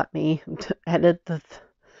it'll let me edit the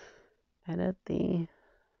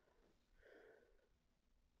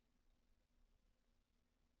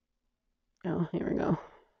oh, here we go.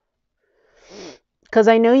 Because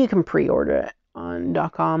I know you can pre-order it on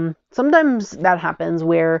 .com. Sometimes that happens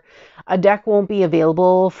where a deck won't be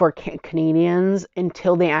available for Canadians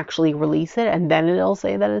until they actually release it, and then it'll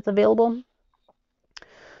say that it's available.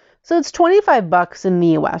 So it's $25 in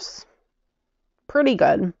the US. Pretty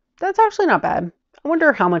good. That's actually not bad. I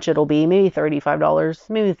wonder how much it'll be. Maybe $35.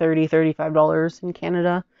 Maybe $35 in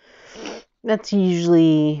Canada. That's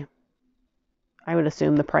usually, I would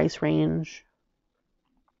assume, the price range.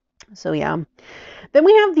 So yeah. Then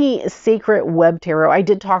we have the Sacred Web Tarot. I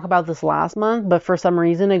did talk about this last month, but for some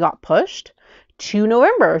reason it got pushed to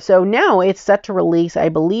November. So now it's set to release, I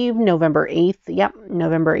believe, November 8th. Yep,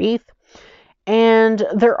 November 8th. And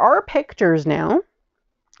there are pictures now,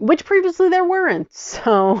 which previously there weren't.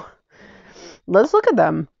 So let's look at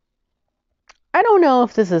them. I don't know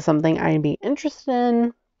if this is something I'd be interested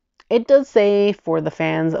in. It does say for the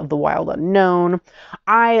fans of the Wild Unknown.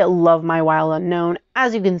 I love my Wild Unknown.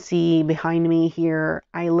 As you can see behind me here,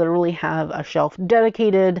 I literally have a shelf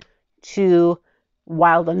dedicated to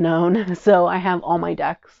Wild Unknown. So I have all my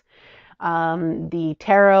decks. The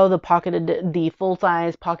tarot, the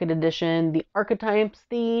full-size pocket edition, the archetypes,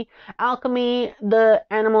 the alchemy, the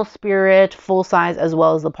animal spirit, full-size, as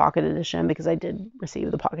well as the pocket edition, because I did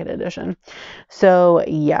receive the pocket edition. So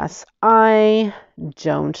yes, I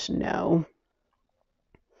don't know.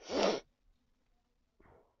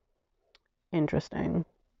 Interesting.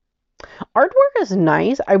 Artwork is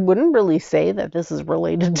nice. I wouldn't really say that this is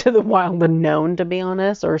related to the Wild Unknown, to be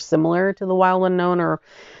honest, or similar to the Wild Unknown, or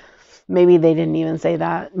maybe they didn't even say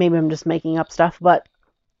that. Maybe I'm just making up stuff, but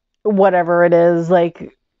whatever it is,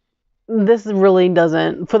 like, this really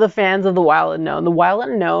doesn't, for the fans of the Wild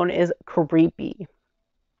Unknown is creepy.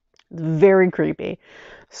 It's very creepy.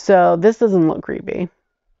 So this doesn't look creepy.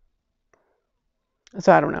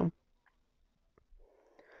 So I don't know.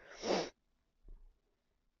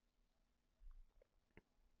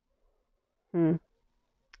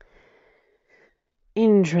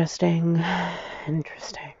 Interesting.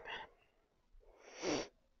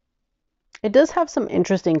 It does have some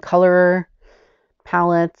interesting color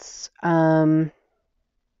palettes, in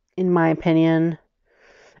my opinion.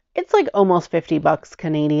 It's like almost $50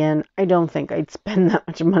 Canadian. I don't think I'd spend that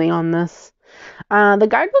much money on this. The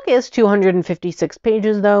guidebook is 256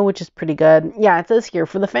 pages, though, which is pretty good. Yeah, it says here,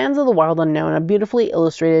 for the fans of the Wild Unknown, a beautifully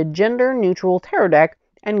illustrated, gender-neutral tarot deck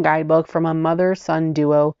and guidebook from a mother-son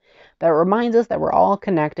duo that reminds us that we're all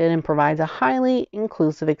connected and provides a highly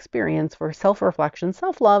inclusive experience for self-reflection,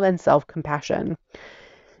 self-love, and self-compassion.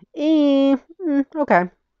 Okay.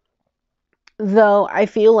 Though I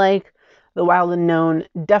feel like the Wild Unknown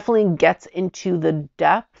definitely gets into the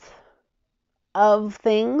depth of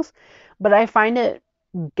things, but I find it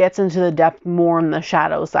gets into the depth more on the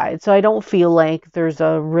shadow side. So I don't feel like there's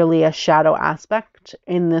really a shadow aspect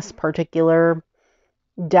in this particular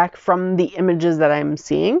deck from the images that I'm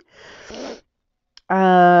seeing.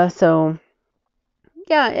 So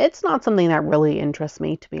yeah, it's not something that really interests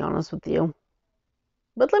me, to be honest with you.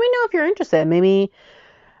 But let me know if you're interested. Maybe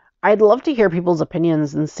I'd love to hear people's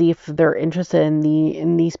opinions and see if they're interested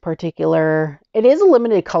in these particular. It is a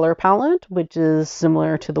limited color palette, which is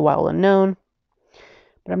similar to the Wild Unknown.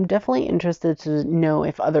 But I'm definitely interested to know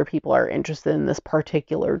if other people are interested in this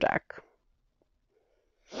particular deck.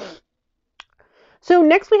 So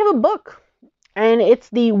next we have a book. And it's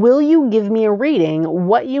the Will You Give Me a Reading?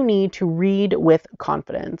 What You Need to Read with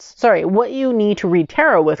Confidence. Sorry, What You Need to Read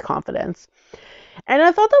Tarot with Confidence. And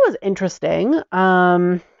I thought that was interesting.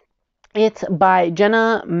 It's by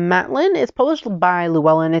Jenna Matlin. It's published by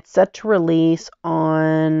Llewellyn. It's set to release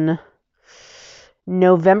on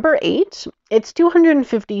November 8th. It's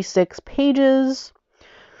 256 pages.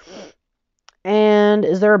 And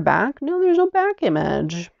is there a back? No, there's no back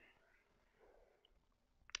image.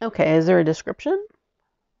 Okay, is there a description?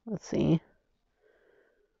 Let's see.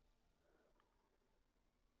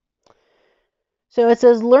 So it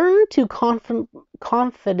says, learn to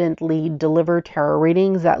confidently deliver tarot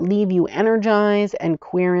readings that leave you energized and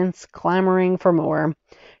querents clamoring for more.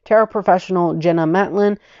 Tarot professional Jenna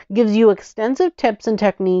Matlin gives you extensive tips and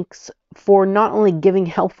techniques for not only giving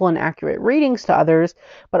helpful and accurate readings to others,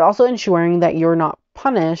 but also ensuring that you're not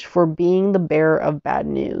punished for being the bearer of bad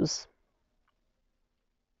news.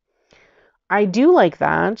 I do like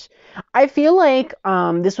that. I feel like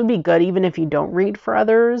this would be good even if you don't read for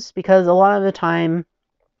others, because a lot of the time,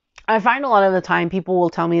 I find a lot of the time people will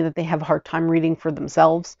tell me that they have a hard time reading for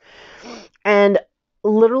themselves. And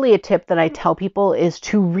literally a tip that I tell people is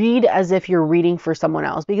to read as if you're reading for someone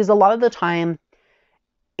else, because a lot of the time,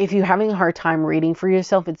 if you're having a hard time reading for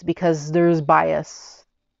yourself, it's because there's bias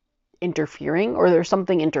interfering, or there's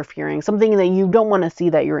something interfering, something that you don't want to see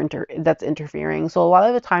that that's interfering. So a lot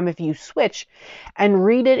of the time, if you switch and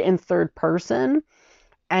read it in third person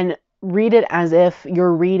and read it as if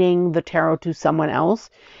you're reading the tarot to someone else,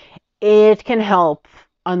 it can help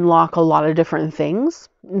unlock a lot of different things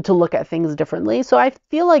and to look at things differently. So I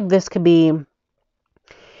feel like this could be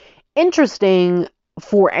interesting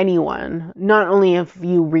for anyone, not only if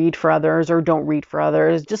you read for others or don't read for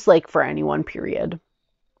others, just like for anyone, period.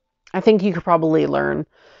 I think you could probably learn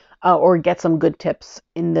or get some good tips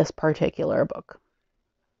in this particular book.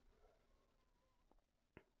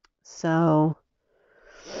 So,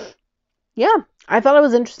 yeah, I thought it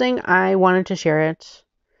was interesting. I wanted to share it.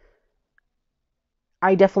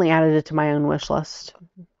 I definitely added it to my own wish list.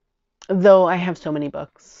 Though I have so many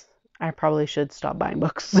books, I probably should stop buying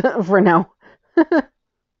books for now.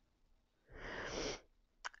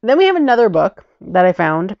 Then we have another book that I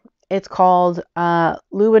found. It's called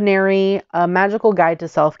Luminary, A Magical Guide to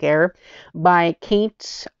Self-Care by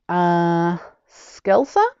Kate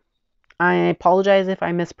Skelsa. I apologize if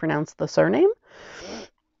I mispronounced the surname.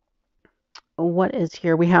 What is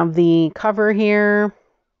here? We have the cover here,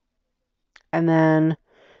 and then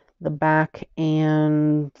the back,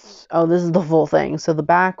 and oh, this is the full thing. So the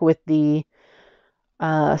back with the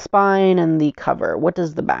spine and the cover. What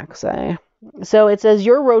does the back say? So it says,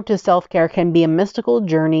 your road to self-care can be a mystical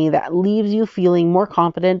journey that leaves you feeling more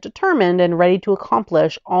confident, determined, and ready to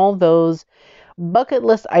accomplish all those bucket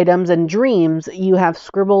list items and dreams you have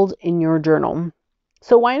scribbled in your journal.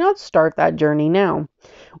 So why not start that journey now?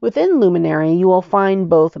 Within Luminary, you will find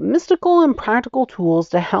both mystical and practical tools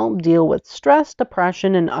to help deal with stress,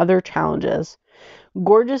 depression, and other challenges.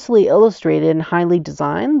 Gorgeously illustrated and highly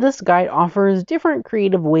designed, this guide offers different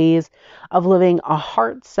creative ways of living a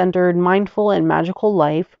heart-centered, mindful, and magical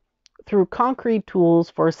life through concrete tools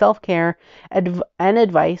for self-care and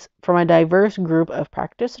advice from a diverse group of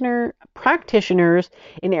practitioners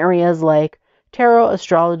in areas like tarot,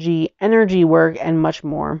 astrology, energy work, and much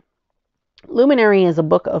more. Luminary is a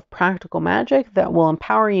book of practical magic that will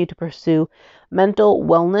empower you to pursue mental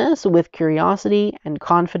wellness with curiosity and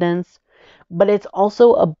confidence, but it's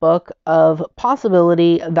also a book of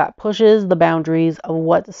possibility that pushes the boundaries of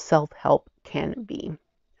what self-help can be.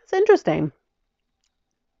 It's interesting.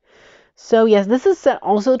 So yes, this is set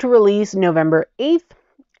also to release November 8th.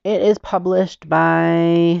 It is published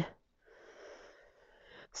by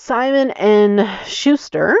Simon and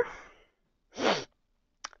Schuster. Is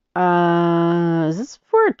this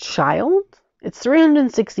for a child? It's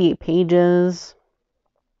 368 pages.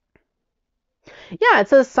 Yeah, it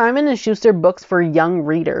says Simon & Schuster books for young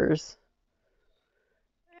readers.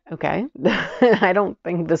 Okay. I don't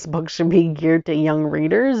think this book should be geared to young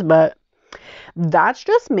readers, but that's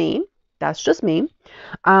just me. That's just me.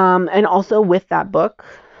 And also with that book,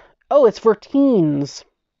 oh, it's for teens.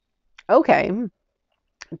 Okay.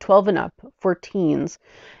 12 and up for teens.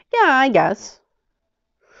 Yeah, I guess.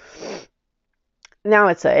 Now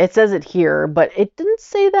it says it here, but it didn't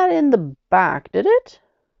say that in the back, did it?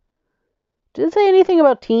 Did it say anything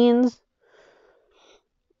about teens?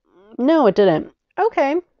 No, it didn't.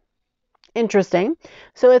 Okay. Interesting.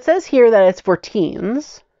 So it says here that it's for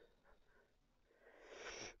teens.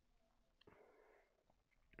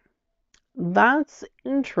 That's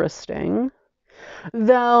interesting.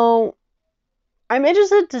 Though, I'm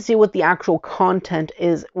interested to see what the actual content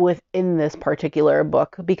is within this particular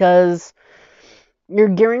book, because you're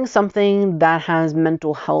gearing something that has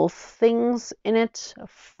mental health things in it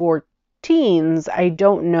for teens. I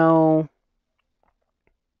don't know.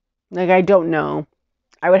 I don't know.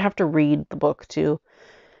 I would have to read the book to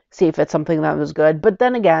see if it's something that was good. But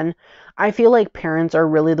then again, I feel like parents are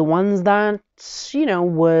really the ones that,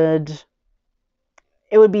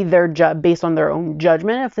 it would be their based on their own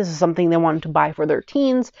judgment if this is something they wanted to buy for their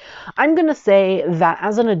teens. I'm going to say that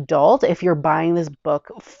as an adult, if you're buying this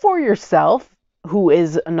book for yourself, who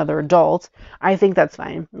is another adult, I think that's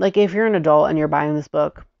fine. Like, if you're an adult and you're buying this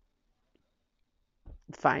book,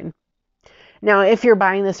 fine. Now, if you're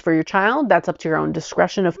buying this for your child, that's up to your own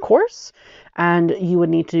discretion, of course. And you would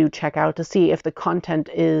need to check out to see if the content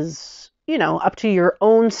is, up to your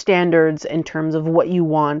own standards in terms of what you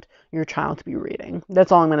want your child to be reading. That's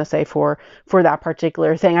all I'm going to say for that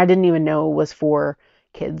particular thing. I didn't even know it was for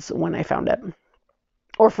kids when I found it.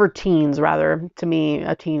 Or for teens, rather. To me,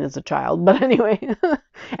 a teen is a child. But anyway,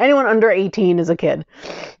 anyone under 18 is a kid,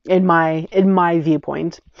 in my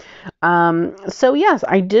viewpoint. So yes,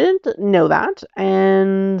 I did know that,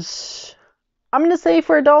 and I'm gonna say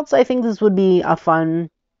for adults, I think this would be a fun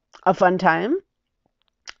time.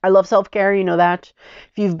 I love self-care, you know that.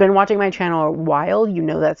 If you've been watching my channel a while, you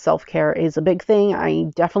know that self-care is a big thing. I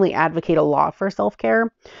definitely advocate a lot for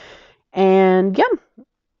self-care, and yeah.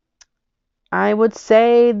 I would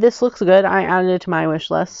say this looks good. I added it to my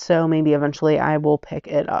wish list, so maybe eventually I will pick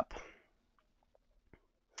it up.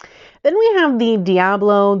 Then we have the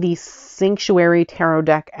Diablo, the Sanctuary Tarot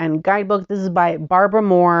Deck and Guidebook. This is by Barbara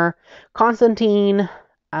Moore, Konstantin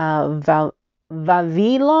Vavilov,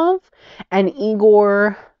 and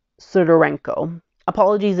Igor Sudorenko.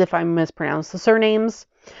 Apologies if I mispronounced the surnames.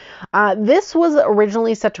 This was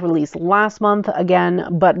originally set to release last month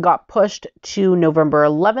again, but got pushed to November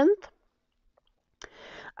 11th.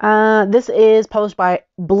 This is published by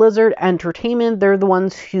Blizzard Entertainment. They're the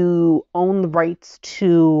ones who own the rights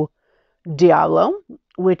to Diablo,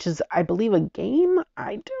 which is, I believe, a game.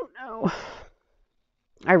 I don't know.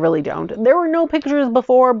 I really don't. There were no pictures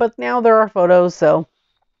before, but now there are photos, so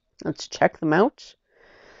let's check them out.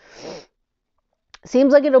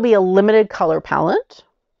 Seems like it'll be a limited color palette.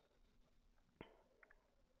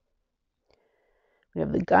 We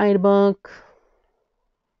have the guidebook.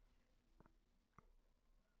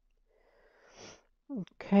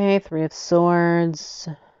 Okay, Three of Swords,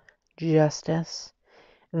 Justice,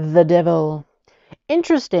 the Devil.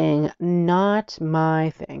 Interesting, not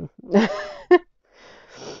my thing. We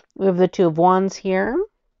have the Two of Wands here.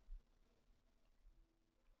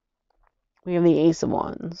 We have the Ace of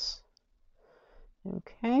Wands.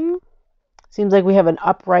 Okay. Seems like we have an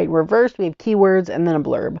upright reverse. We have keywords and then a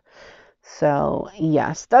blurb. So,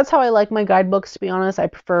 yes, that's how I like my guidebooks, to be honest. I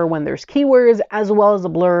prefer when there's keywords as well as a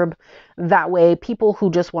blurb. That way, people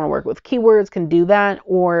who just want to work with keywords can do that.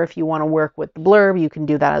 Or if you want to work with the blurb, you can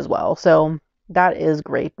do that as well. So, that is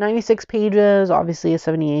great. 96 pages, obviously a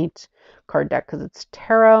 78 card deck because it's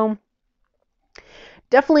tarot.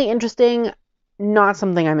 Definitely interesting. Not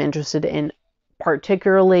something I'm interested in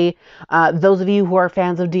particularly. Those of you who are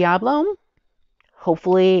fans of Diablo,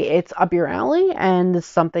 hopefully it's up your alley and it's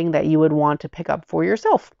something that you would want to pick up for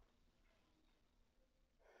yourself.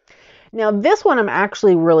 Now, this one I'm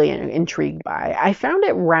actually really intrigued by. I found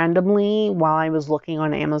it randomly while I was looking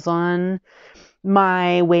on Amazon.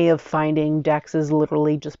 My way of finding decks is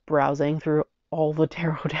literally just browsing through all the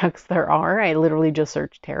tarot decks there are. I literally just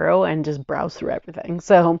search tarot and just browse through everything.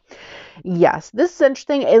 So, yes, this is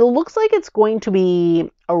interesting. It looks like it's going to be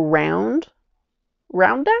a round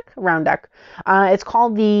deck. It's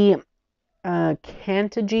called the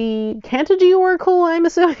Kantaji Oracle, I'm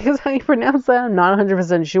assuming is how you pronounce that. I'm not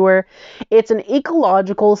 100% sure. It's an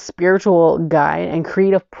ecological spiritual guide and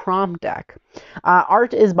creative prompt deck.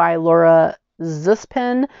 Art is by Laura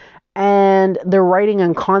Zuspin, and the writing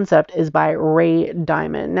and concept is by Ray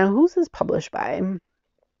Diamond. Now, who's this published by?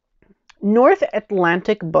 North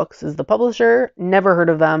Atlantic Books is the publisher. Never heard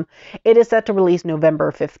of them. It is set to release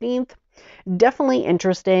November 15th. Definitely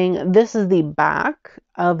interesting. This is the back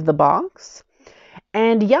of the box.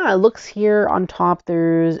 And yeah, it looks here on top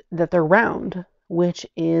that they're round, which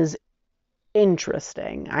is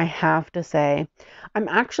interesting, I have to say. I'm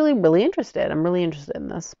actually really interested. I'm really interested in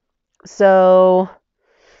this. So,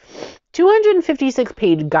 256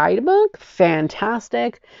 page guidebook.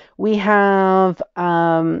 Fantastic. We have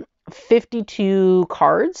 52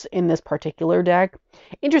 cards in this particular deck.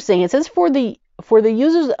 Interesting. It says for the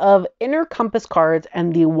users of Inner Compass cards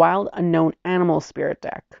and the Wild Unknown Animal Spirit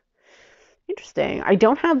deck. interesting. I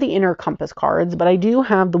don't have the Inner Compass cards, but I do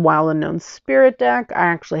have the Wild Unknown Spirit deck. I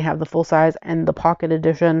actually have the full size and the pocket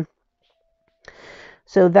edition.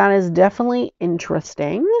 So that is definitely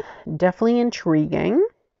interesting, definitely intriguing.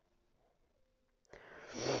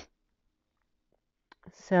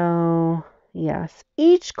 So yes,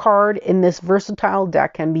 each card in this versatile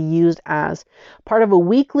deck can be used as part of a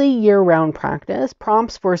weekly year-round practice,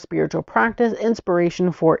 prompts for spiritual practice,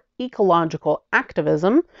 inspiration for ecological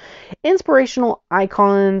activism, inspirational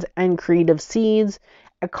icons and creative seeds,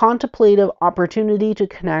 a contemplative opportunity to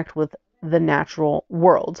connect with the natural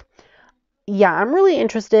world. Yeah, I'm really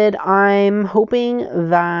interested. I'm hoping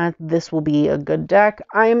that this will be a good deck.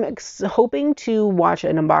 I'm hoping to watch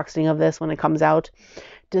an unboxing of this when it comes out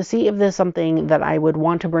to see if there's something that I would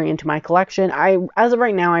want to bring into my collection. As of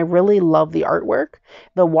right now, I really love the artwork.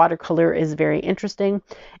 The watercolor is very interesting,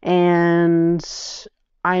 and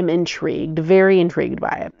I'm intrigued, very intrigued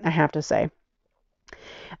by it, I have to say.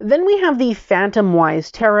 Then we have the Phantom Wise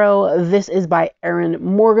Tarot. This is by Erin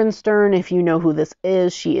Morgenstern. If you know who this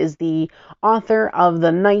is, she is the author of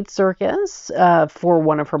The Night Circus for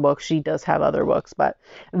one of her books. She does have other books, but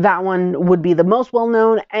that one would be the most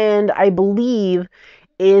well-known, and I believe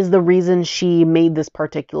is the reason she made this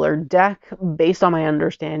particular deck, based on my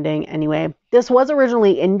understanding anyway. This was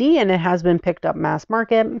originally indie, and it has been picked up mass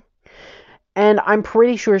market. And I'm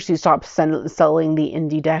pretty sure she stopped selling the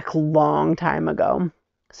indie deck a long time ago.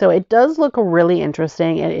 So it does look really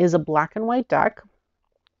interesting. It is a black and white deck.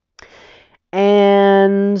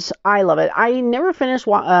 And I love it. I never finished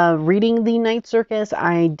reading The Night Circus.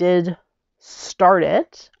 I did start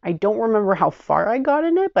it. I don't remember how far I got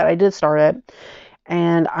in it, but I did start it.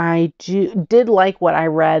 And I did like what I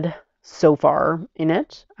read so far in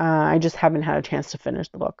it. I just haven't had a chance to finish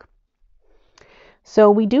the book.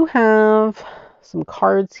 So we do have some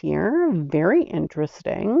cards here. Very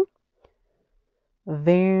interesting.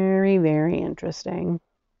 Very, very interesting.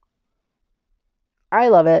 I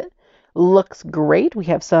love it. Looks great. We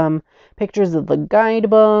have some pictures of the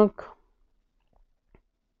guidebook.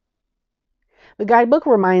 The guidebook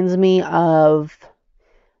reminds me of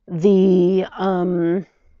the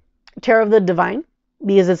Tarot of the Divine,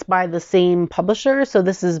 because it's by the same publisher. So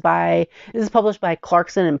this is published by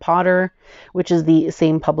Clarkson and Potter, which is the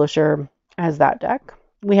same publisher as that deck.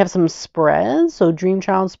 We have some spreads. So Dream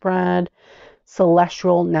Child spread,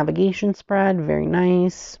 Celestial Navigation spread, very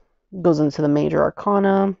nice. Goes into the major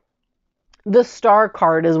arcana. The star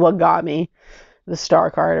card is what got me. The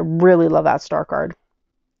star card. I really love that star card.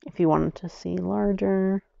 If you wanted to see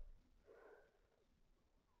larger.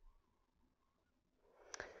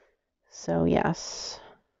 So yes,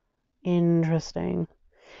 interesting.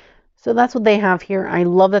 So that's what they have here. I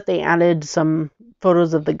love that they added some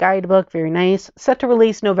photos of the guidebook. Very nice. Set to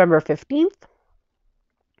release November 15th.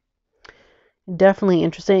 Definitely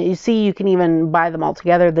interesting. You see, you can even buy them all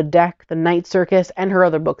together. The deck, The Night Circus, and her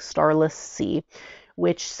other book, Starless Sea,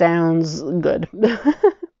 which sounds good.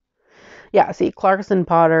 Yeah, see, Clarkson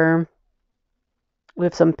Potter. We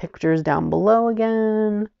have some pictures down below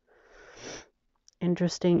again.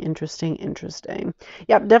 Interesting, interesting, interesting.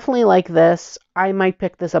 Yep, definitely like this. I might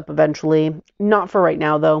pick this up eventually. Not for right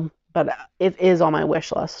now, though, but it is on my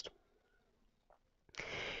wish list.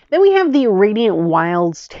 Then we have the Radiant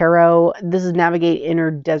Wilds Tarot. This is Navigate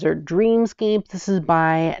Inner Desert Dreamscape. This is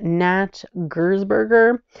by Nat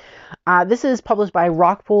Gersberger. This is published by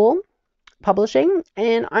Rockpool Publishing,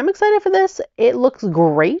 and I'm excited for this. It looks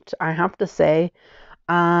great, I have to say.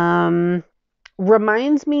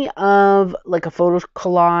 Reminds me of like a photo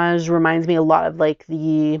collage. Reminds me a lot of like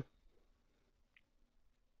the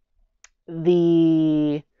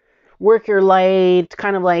Work Your Light,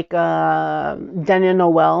 kind of like Daniel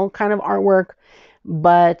Noel kind of artwork,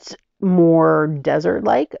 but more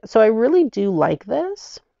desert-like. So I really do like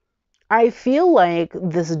this. I feel like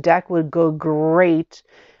this deck would go great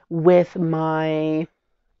with my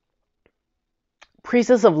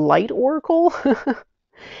Priestess of Light Oracle.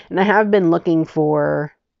 And I have been looking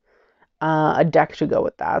for a deck to go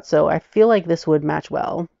with that. So I feel like this would match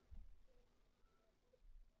well.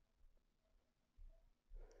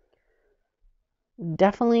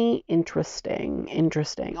 Definitely interesting.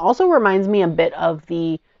 Interesting. Also reminds me a bit of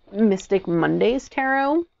the Mystic Mondays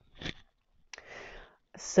Tarot.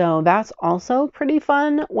 So that's also pretty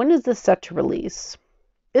fun. When is this set to release?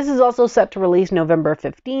 This is also set to release November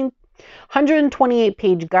 15th.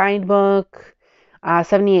 128-page guidebook.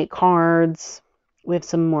 78 cards. We have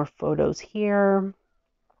some more photos here.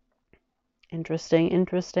 Interesting,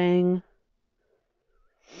 interesting.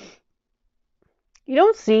 You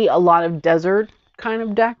don't see a lot of desert kind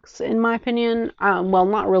of decks, in my opinion. Well,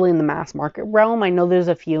 not really in the mass market realm. I know there's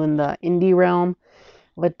a few in the indie realm,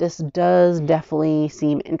 but this does definitely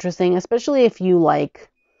seem interesting, especially if you like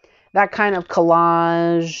that kind of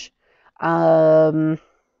collage.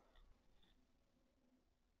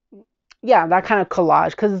 Yeah, that kind of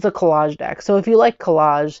collage, because it's a collage deck. So if you like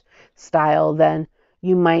collage style, then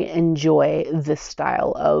you might enjoy this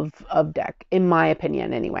style of deck, in my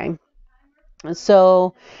opinion, anyway.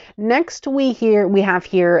 So next we have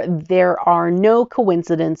here There Are No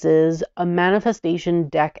Coincidences, a manifestation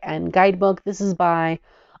deck and guidebook. This is by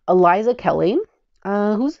Eliza Kelly.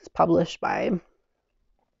 Who's this published by?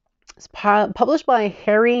 It's published by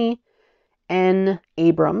Harry N.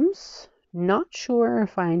 Abrams. Not sure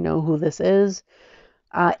if I know who this is.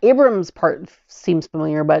 Abrams part seems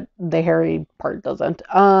familiar, but the Harry part doesn't.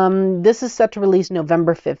 This is set to release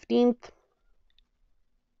November 15th.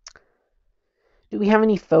 Do we have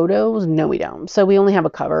any photos? No, we don't. So we only have a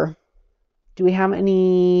cover. Do we have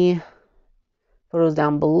any photos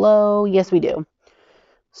down below? Yes, we do.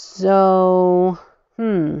 So,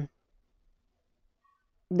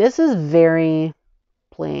 this is very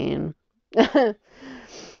plain.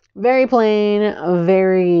 Very plain,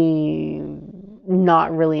 very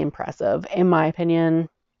not really impressive, in my opinion.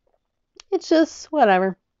 It's just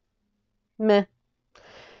whatever. Meh.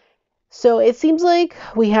 So it seems like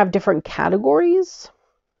we have different categories.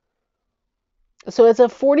 So it's a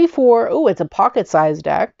 44. Oh, it's a pocket-sized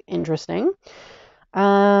deck. Interesting.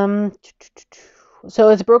 So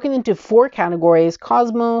it's broken into 4 categories: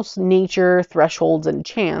 Cosmos, Nature, Thresholds, and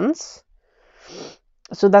Chance.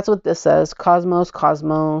 So that's what this says. Cosmos,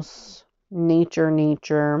 Cosmos, Nature,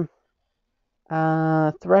 Nature,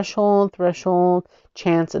 Threshold, Threshold,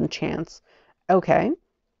 Chance, and Chance. Okay.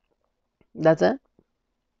 That's it.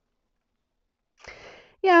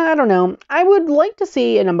 Yeah, I don't know. I would like to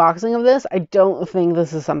see an unboxing of this. I don't think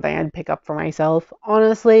this is something I'd pick up for myself.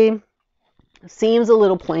 Honestly, seems a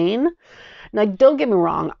little plain. Now, don't get me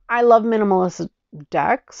wrong. I love minimalist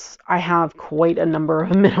decks. I have quite a number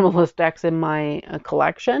of minimalist decks in my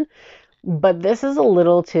collection, but this is a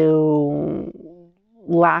little too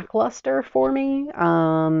lackluster for me.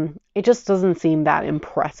 It just doesn't seem that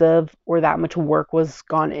impressive or that much work was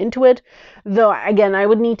gone into it. Though, again, I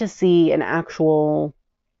would need to see an actual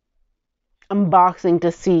unboxing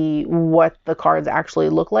to see what the cards actually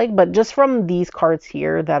look like. But just from these cards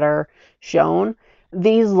here that are shown,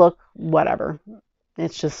 these look whatever.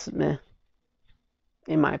 It's just meh,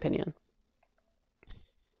 in my opinion.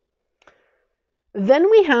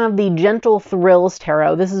 Then we have the Gentle Thrills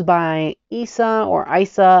Tarot. This is by Isa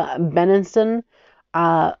Beniston.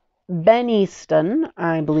 Beniston,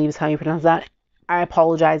 I believe is how you pronounce that. I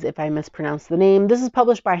apologize if I mispronounce the name. This is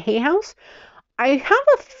published by Hay House. I have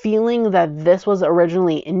a feeling that this was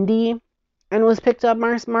originally indie and was picked up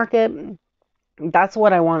mass market. That's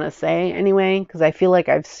what I want to say anyway, because I feel like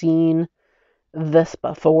I've seen this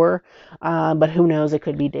before, but who knows, it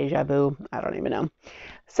could be deja vu. I don't even know.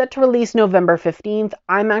 Set to release November 15th.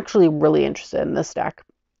 I'm actually really interested in this deck.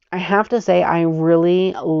 I have to say I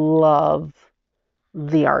really love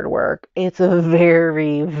the artwork. It's a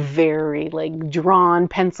very, very like drawn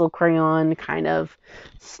pencil crayon kind of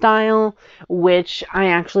style, which I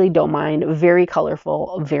actually don't mind. Very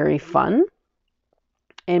colorful, very fun,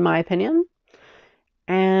 in my opinion.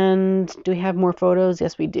 And do we have more photos?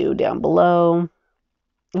 Yes, we do, down below.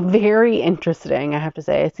 Very interesting, I have to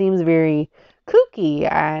say. It seems very kooky,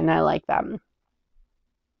 and I like them.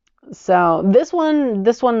 So this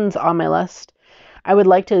one's on my list. I would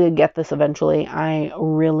like to get this eventually. I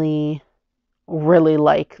really, really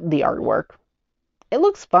like the artwork. It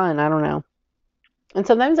looks fun. I don't know. And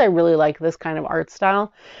sometimes I really like this kind of art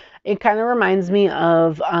style. It kind of reminds me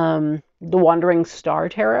of the Wandering Star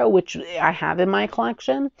Tarot, which I have in my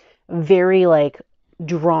collection. Very like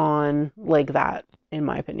drawn like that, in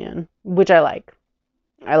my opinion, which I like.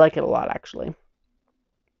 I like it a lot, actually.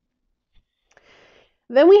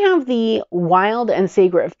 Then we have the Wild and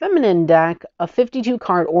Sacred Feminine deck, a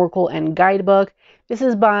 52-card oracle and guidebook. This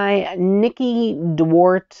is by Nikki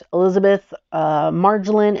Dwart, Elizabeth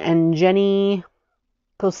Marjolin, and Jenny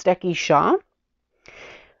Kostecki-Shaw.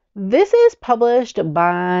 This is published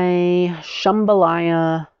by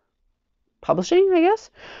Shambhalaya Publishing, I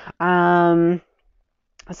guess.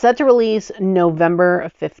 Set to release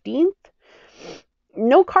November 15th.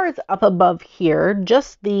 No cards up above here,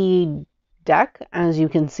 just the deck. As you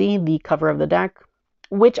can see, the cover of the deck,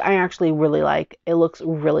 which I actually really like. It looks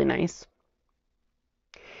really nice.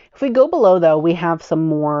 If we go below, though, we have some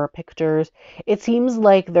more pictures. It seems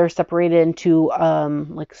like they're separated into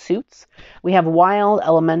like suits. We have Wild,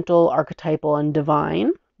 Elemental, Archetypal, and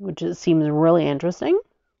Divine. which seems really interesting.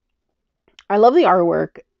 I love the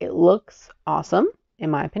artwork. It looks awesome, in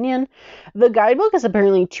my opinion. The guidebook is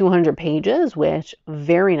apparently 200 pages, which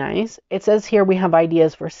very nice. It says here we have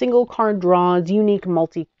ideas for single card draws, unique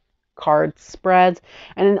multi-card spreads,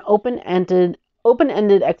 and an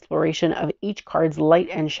open-ended exploration of each card's light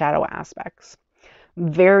and shadow aspects.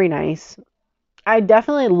 Very nice. I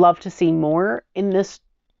definitely love to see more in this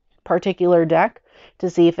particular deck to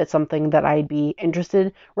see if it's something that I'd be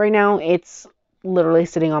interested. Right now, it's literally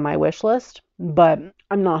sitting on my wish list, but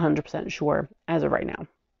I'm not 100% sure as of right now.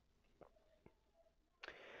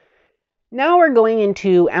 Now we're going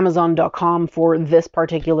into Amazon.com for this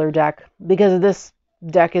particular deck because this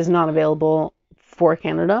deck is not available for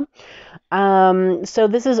Canada. So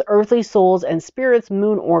this is Earthly Souls and Spirits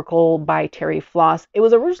Moon Oracle by Terry Floss. It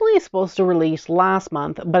was originally supposed to release last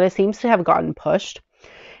month, but it seems to have gotten pushed.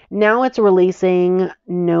 Now it's releasing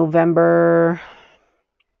November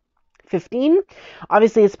 15.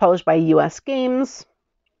 Obviously, it's published by US Games.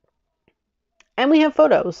 And we have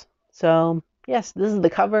photos. So, yes, this is the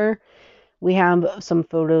cover. We have some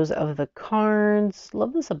photos of the cards.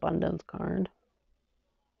 Love this abundance card.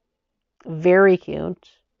 Very cute.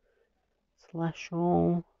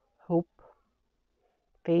 Celestial, hope,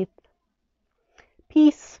 faith,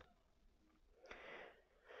 peace.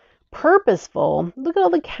 Purposeful. Look at all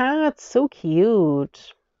the cats. So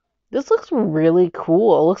cute. This looks really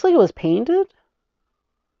cool. It looks like it was painted.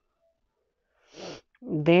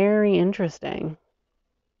 Very interesting.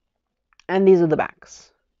 And these are the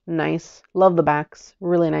backs. Nice. Love the backs.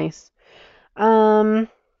 Really nice. So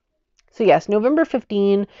yes, November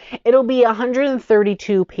 15. It'll be a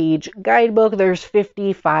 132-page guidebook. There's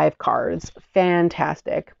 55 cards.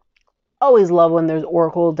 Fantastic. Always love when there's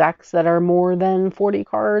Oracle decks that are more than 40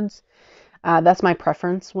 cards. That's my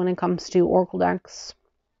preference when it comes to Oracle decks.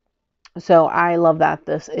 So I love that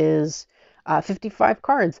this is 55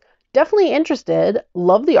 cards. Definitely interested.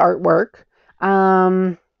 Love the artwork.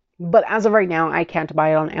 But as of right now, I can't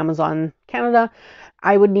buy it on Amazon Canada.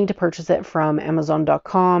 I would need to purchase it from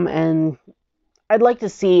Amazon.com, and I'd like to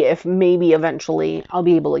see if maybe eventually I'll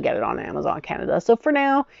be able to get it on Amazon Canada. So for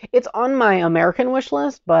now, it's on my American wish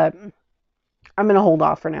list, but I'm going to hold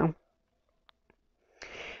off for now.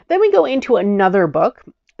 Then we go into another book.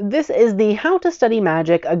 This is the How to Study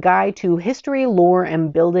Magic, a Guide to History, Lore,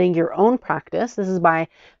 and Building Your Own Practice. This is by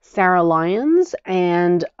Sarah Lyons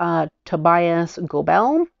and Tobias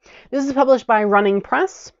Gobel. This is published by Running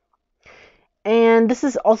Press. And this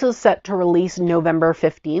is also set to release November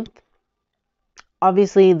 15th.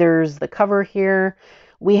 Obviously, there's the cover here.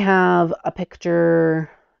 We have a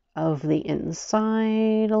picture of the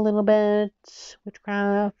inside a little bit.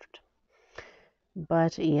 Witchcraft.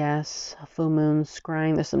 But yes, full moon,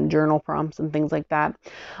 scrying. There's some journal prompts and things like that.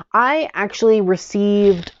 I actually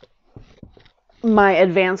received my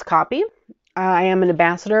advanced copy. I am an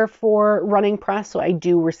ambassador for Running Press, so I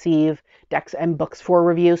do receive decks and books for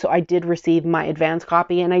review. So I did receive my advanced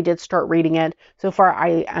copy and I did start reading it. So far,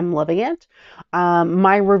 I am loving it.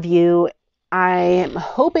 My review, I am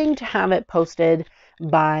hoping to have it posted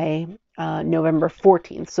by November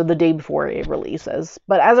 14th, so the day before it releases.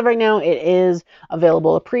 But as of right now, it is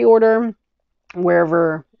available to pre-order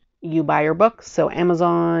wherever you buy your books. So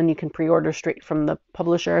Amazon, you can pre-order straight from the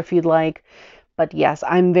publisher if you'd like. But yes,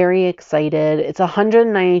 I'm very excited. It's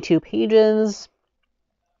 192 pages.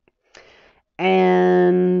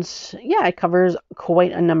 And yeah, it covers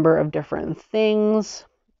quite a number of different things.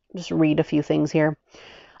 Just read a few things here.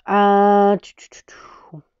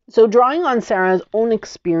 So drawing on Sarah's own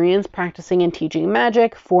experience practicing and teaching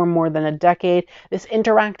magic for more than a decade, this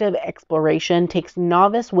interactive exploration takes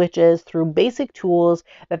novice witches through basic tools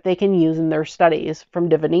that they can use in their studies, from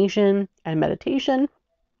divination and meditation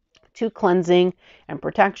to cleansing and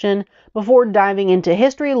protection, before diving into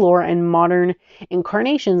history, lore, and modern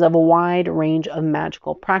incarnations of a wide range of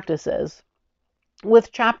magical practices.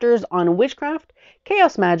 With chapters on witchcraft,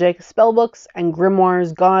 chaos magic, spellbooks, and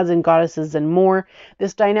grimoires, gods and goddesses, and more,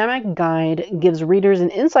 this dynamic guide gives readers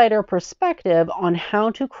an insider perspective on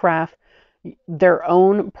how to craft their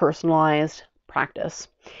own personalized practice.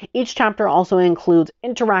 Each chapter also includes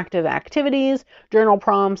interactive activities, journal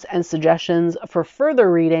prompts, and suggestions for further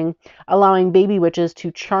reading, allowing baby witches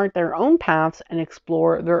to chart their own paths and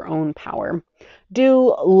explore their own power.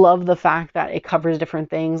 Do love the fact that it covers different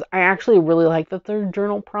things. I actually really like that there's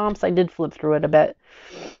journal prompts. I did flip through it a bit,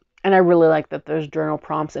 and I really like that there's journal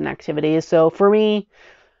prompts and activities. So for me,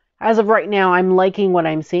 as of right now, I'm liking what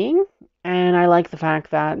I'm seeing, and I like the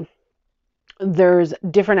fact that there's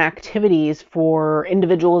different activities for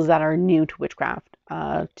individuals that are new to witchcraft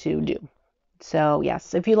to do. So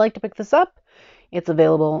yes, if you'd like to pick this up, It's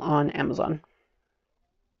available on Amazon.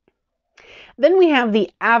 Then we have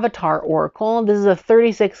the Avatar Oracle. This is a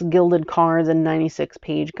 36 gilded cards and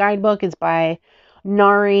 96-page guidebook. It's by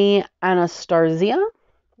Nari Anastasia.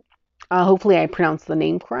 Hopefully I pronounced the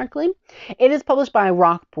name correctly. It is published by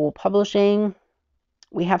Rockpool Publishing.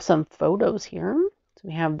 We have some photos here. So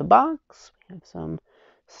we have the box. We have some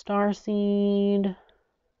starseed.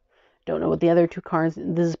 Don't know what the other two cards.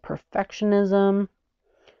 This is Perfectionism.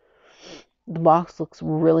 The box looks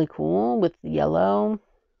really cool with yellow.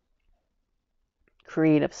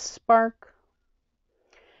 Creative Spark.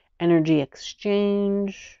 Energy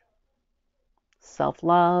Exchange.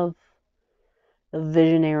 Self-Love. The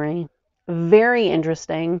Visionary. Very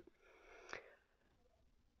interesting.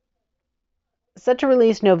 Set to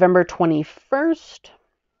release November 21st.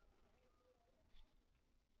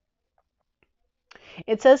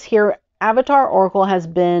 It says here, Avatar Oracle has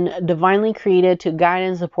been divinely created to guide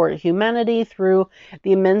and support humanity through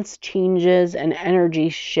the immense changes and energy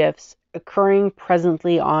shifts occurring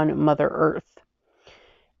presently on Mother Earth.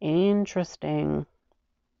 Interesting.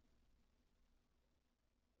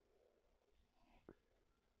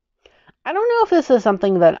 I don't know if this is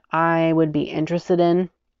something that I would be interested in.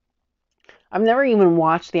 I've never even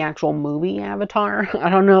watched the actual movie Avatar. I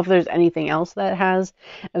don't know if there's anything else that has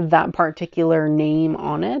that particular name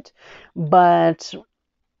on it, but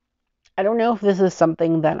I don't know if this is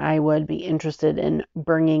something that I would be interested in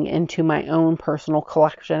bringing into my own personal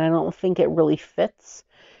collection. I don't think it really fits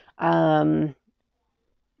me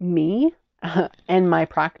and my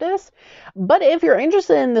practice. But if you're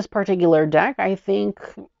interested in this particular deck, I think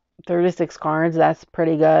 36 cards, that's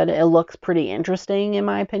pretty good. It looks pretty interesting in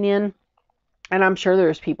my opinion. And I'm sure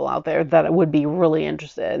there's people out there that would be really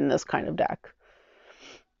interested in this kind of deck.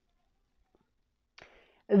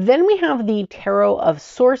 Then we have the Tarot of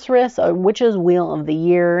Sorceress, a Witch's Wheel of the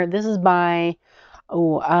Year. This is by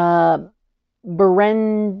Berenguer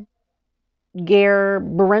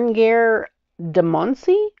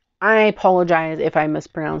Demonsi. I apologize if I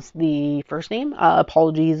mispronounced the first name.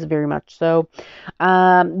 Apologies very much so.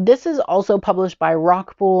 This is also published by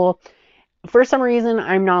Rockpool. For some reason,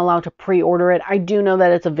 I'm not allowed to pre-order it. I do know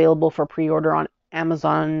that it's available for pre-order on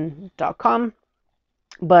Amazon.com.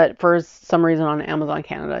 But for some reason on Amazon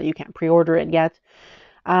Canada, you can't pre-order it yet.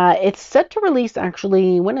 It's set to release,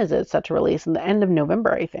 actually, when is it set to release? In the end of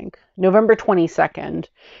November, I think. November 22nd.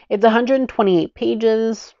 It's 128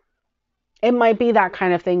 pages. It might be that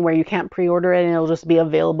kind of thing where you can't pre-order it and it'll just be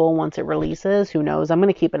available once it releases. Who knows? I'm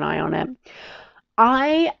going to keep an eye on it.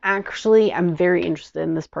 I actually am very interested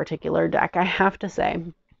in this particular deck, I have to say.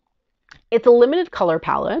 It's a limited color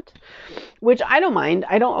palette, which I don't mind.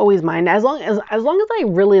 I don't always mind. As long as I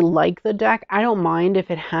really like the deck, I don't mind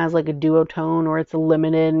if it has like a duotone or it's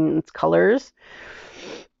limited in its colors.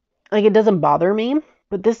 Like, it doesn't bother me,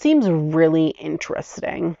 but this seems really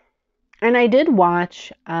interesting. And I did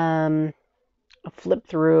watch a flip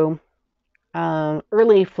through,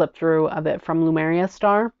 early flip through of it from Lumeria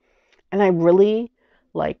Star, and I really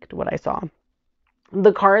liked what I saw.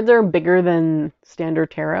 The cards are bigger than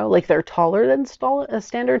standard tarot. Like, they're taller than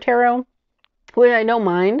standard tarot, which I don't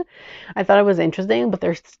mind. I thought it was interesting, but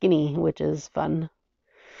they're skinny, which is fun.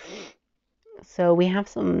 So we have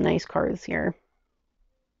some nice cards here.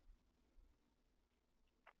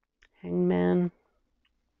 Hangman.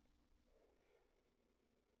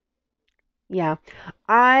 Yeah,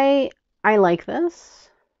 I like this.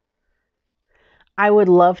 I would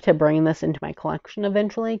love to bring this into my collection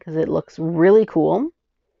eventually because it looks really cool.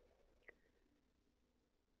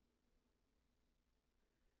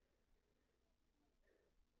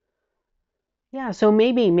 Yeah, so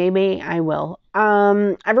maybe I will.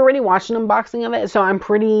 I've already watched an unboxing of it, so I'm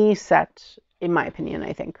pretty set, in my opinion,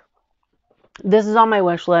 I think. This is on my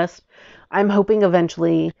wish list. I'm hoping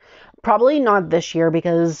eventually, probably not this year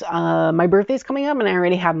because my birthday's coming up and I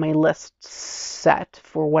already have my list set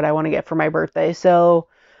for what I want to get for my birthday. So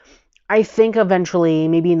I think eventually,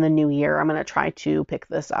 maybe in the new year, I'm going to try to pick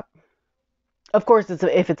this up. Of course,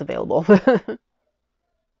 if it's available.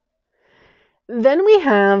 Then we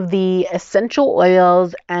have the Essential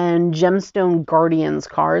Oils and Gemstone Guardians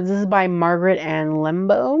cards. This is by Margaret Ann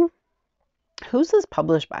Lembo. Who's this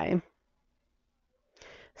published by?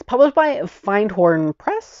 It's published by Findhorn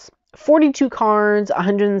Press. 42 cards,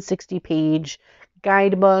 160-page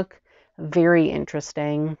guidebook. Very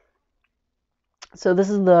interesting. So this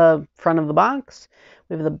is the front of the box.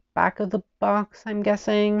 We have the back of the box, I'm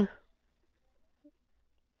guessing.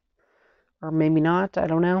 Or maybe not, I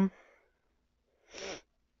don't know.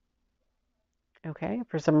 Okay,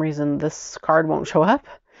 for some reason this card won't show up.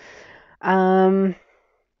 It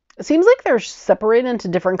seems like they're separated into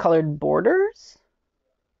different colored borders.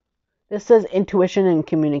 This says intuition and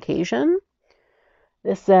communication.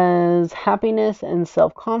 This says happiness and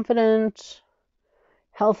self-confidence,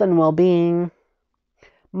 health and well-being,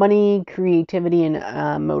 money, creativity,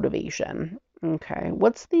 and motivation. Okay,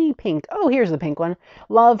 what's the pink? Oh, here's the pink one.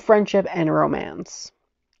 Love, friendship, and romance.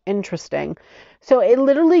 Interesting. So it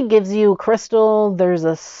literally gives you crystal. There's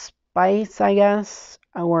a spice, I guess,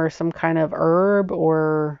 or some kind of herb,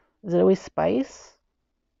 or is it always spice?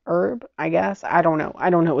 Herb, I guess. I don't know. I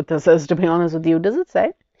don't know what this is, to be honest with you. Does it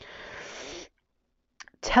say?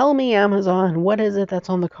 Tell me, Amazon, what is it that's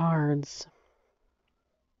on the cards?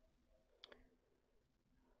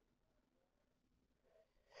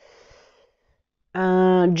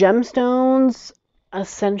 Gemstones,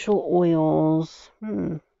 essential oils.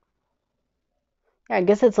 Yeah, I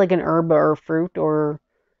guess it's like an herb or fruit, or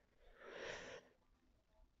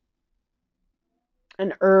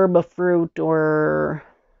an herb, a fruit, or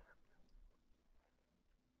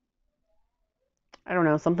I don't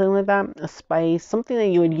know, something like that. A spice, something that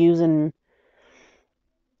you would use in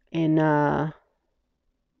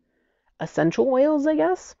essential oils, I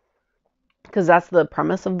guess, because that's the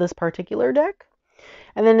premise of this particular deck.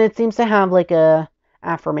 And then it seems to have like a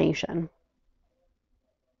affirmation,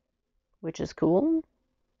 which is cool.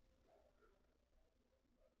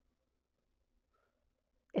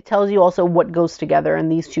 It tells you also what goes together,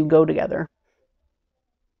 and these two go together.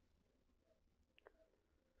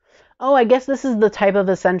 Oh, I guess this is the type of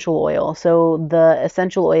essential oil. So the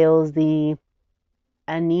essential oil is the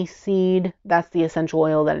aniseed. That's the essential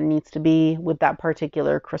oil that it needs to be with that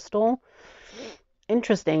particular crystal.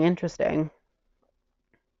 Interesting, interesting.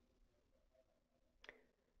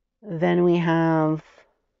 Then we have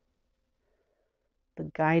the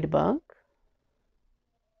guidebook.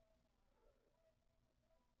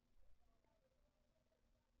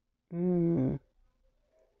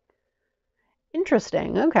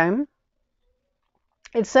 Interesting. Okay.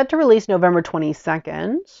 It's set to release November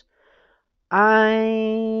 22nd.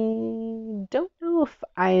 I don't know if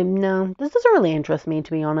no, this doesn't really interest me,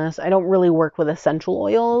 to be honest. I don't really work with essential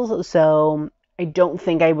oils, so I don't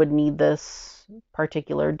think I would need this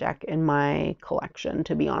particular deck in my collection,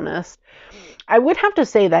 to be honest. I would have to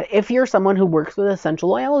say that if you're someone who works with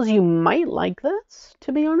essential oils, you might like this,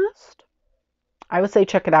 to be honest. I would say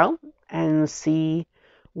check it out and see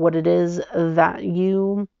what it is that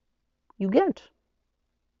you get.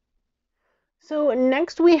 So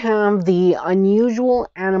next we have the Unusual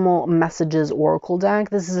Animal Messages Oracle deck.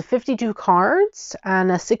 This is a 52 cards and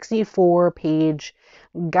a 64-page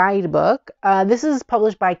guidebook. This is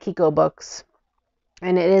published by Kiko Books,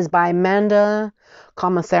 and it is by Manda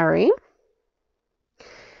Commissary.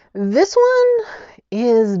 This one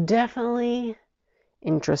is definitely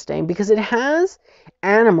interesting because it has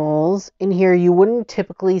animals in here you wouldn't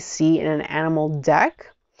typically see in an animal deck,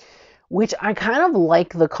 which I kind of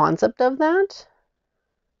like the concept of that.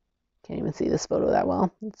 Can't even see this photo that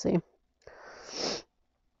well. Let's see.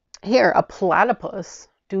 Here, a platypus.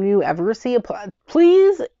 Do you ever see a platypus?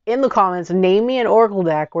 Please, in the comments, name me an oracle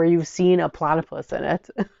deck where you've seen a platypus in it.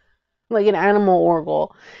 Like an animal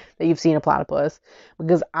oracle that you've seen a platypus.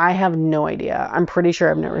 Because I have no idea. I'm pretty sure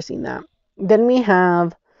I've never seen that. Then we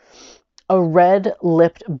have a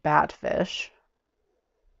red-lipped batfish.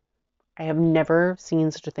 I have never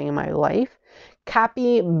seen such a thing in my life.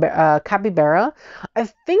 Capybara. I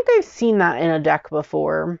think I've seen that in a deck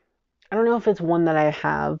before. I don't know if it's one that I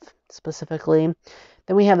have specifically.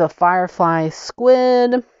 Then we have the firefly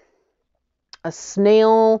squid. A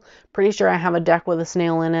snail. Pretty sure I have a deck with a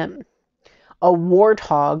snail in it. A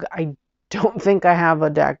warthog. I don't think I have a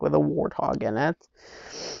deck with a warthog in it,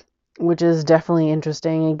 which is definitely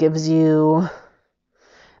interesting. It gives you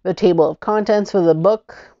the table of contents for the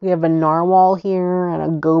book. We have a narwhal here and a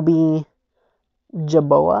goby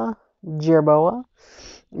jerboa.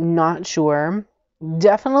 Not sure.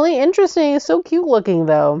 Definitely interesting. It's so cute looking,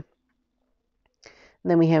 though. And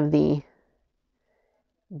then we have the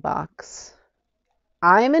box.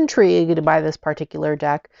 I'm intrigued by this particular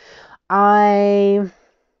deck. I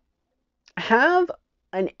have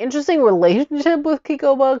an interesting relationship with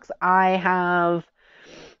Kiko Books. I have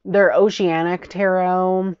their Oceanic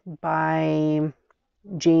Tarot by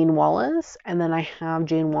Jane Wallace, and then I have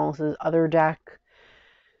Jane Wallace's other deck,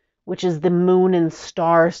 which is the Moon and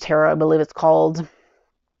Stars Tarot, I believe it's called.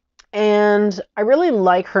 And I really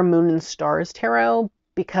like her Moon and Stars Tarot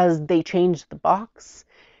because they changed the box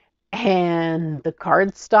and the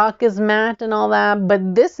cardstock is matte and all that,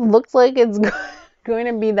 but this looks like it's going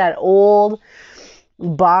to be that old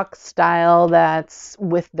box style that's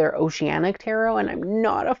with their Oceanic Tarot, and I'm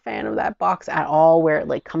not a fan of that box at all where it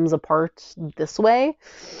like comes apart this way.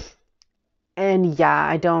 And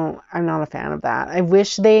yeah, I'm not a fan of that. I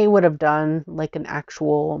wish they would have done like an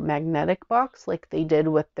actual magnetic box like they did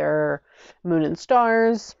with their Moon and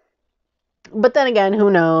Stars. But then again,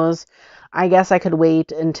 who knows? I guess I could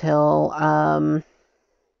wait until an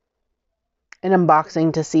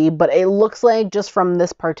unboxing to see. But it looks like, just from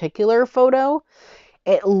this particular photo,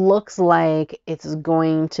 it looks like it's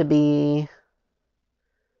going to be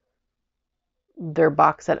their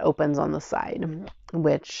box that opens on the side,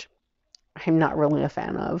 which I'm not really a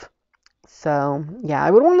fan of. So yeah, I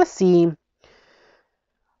would want to see an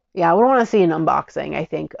unboxing, I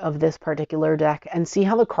think, of this particular deck and see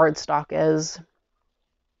how the card stock is,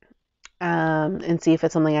 and see if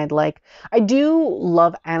it's something I'd like. I do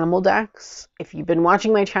love animal decks. If you've been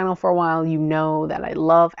watching my channel for a while, you know that I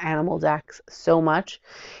love animal decks so much.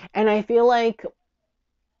 And I feel like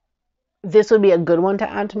this would be a good one to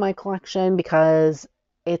add to my collection because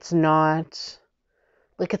it's not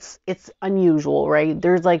like it's unusual, right?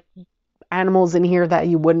 There's like animals in here that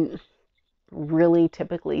you wouldn't really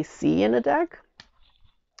typically see in a deck,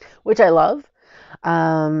 which I love.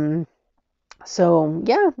 So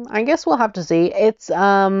yeah, I guess we'll have to see. It's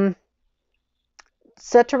set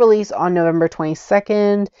to release on November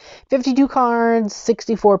 22nd. 52 cards,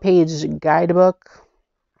 64-page guidebook.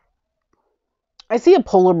 I see a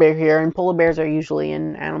polar bear here, and polar bears are usually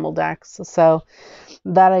in animal decks, so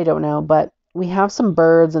that I don't know. But we have some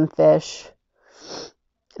birds and fish.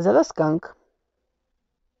 Is that a skunk?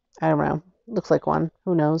 I don't know. Looks like one.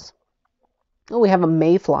 Who knows? Oh, we have a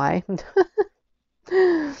mayfly.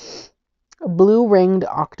 A blue-ringed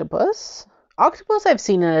octopus. Octopus I've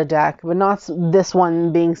seen in a deck, but not this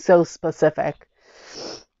one being so specific.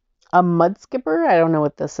 A mud skipper. I don't know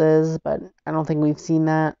what this is, but I don't think we've seen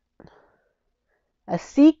that. A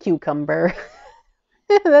sea cucumber.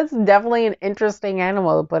 That's definitely an interesting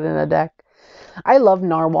animal to put in a deck. I love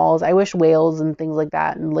narwhals. I wish whales and things like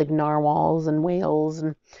that, and like narwhals and whales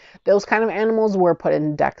and those kind of animals were put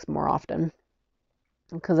in decks more often,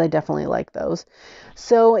 because I definitely like those.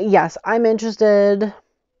 So yes, I'm interested.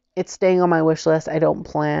 It's staying on my wish list. I don't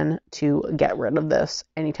plan to get rid of this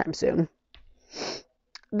anytime soon.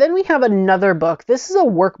 Then we have another book. This is a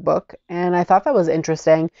workbook, and I thought that was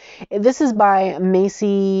interesting. This is by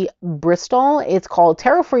Macy Bristol. It's called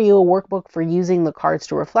Tarot for You, a workbook for using the cards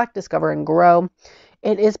to reflect, discover, and grow.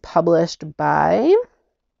 It is published by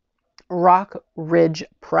Rock Ridge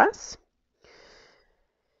Press.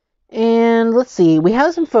 And let's see, we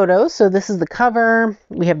have some photos. So this is the cover.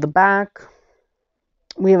 We have the back.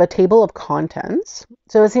 We have a table of contents.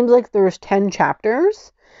 So it seems like there's 10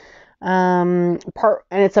 chapters. And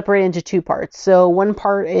it's separated into 2 parts. So one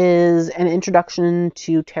part is an introduction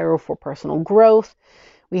to tarot for personal growth.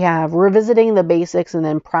 We have revisiting the basics and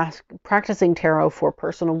then practicing tarot for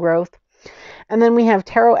personal growth. And then we have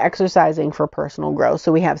tarot exercising for personal growth.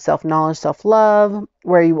 So we have self-knowledge, self-love,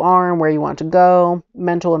 where you are and where you want to go,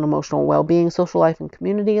 mental and emotional well-being, social life and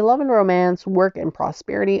community, love and romance, work and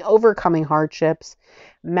prosperity, overcoming hardships,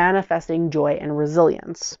 manifesting joy and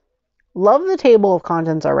resilience. Love the table of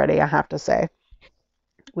contents already, I have to say.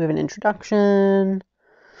 We have an introduction.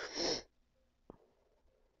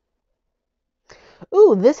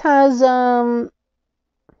 Ooh, this has the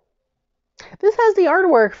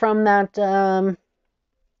artwork from that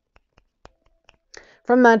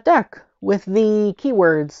deck with the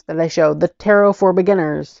keywords that I showed, the Tarot for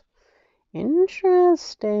Beginners.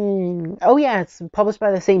 Interesting. Oh yeah, it's published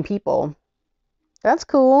by the same people. That's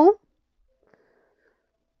cool.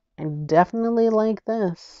 I definitely like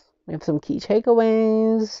this. We have some key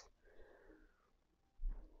takeaways.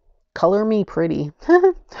 Color me pretty.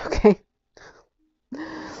 Okay.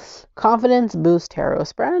 Confidence boost tarot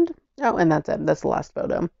spread. Oh, and that's it. That's the last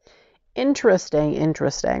photo.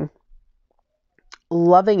 Interesting.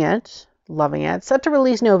 Loving it. Set to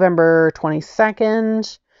release November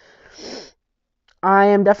 22nd. I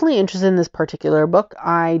am definitely interested in this particular book.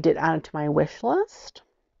 I did add it to my wish list.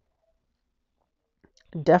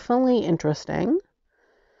 Definitely interesting.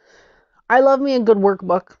 I love me a good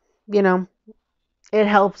workbook. You know, it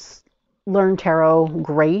helps learn tarot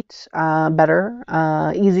better,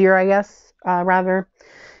 easier, I guess, rather,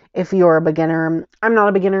 if you're a beginner. I'm not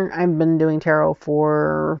a beginner. I've been doing tarot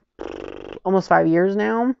for almost 5 years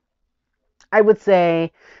now. I would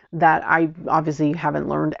say that I obviously haven't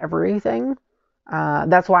learned everything.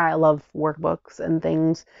 That's why I love workbooks and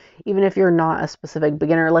things. Even if you're not a specific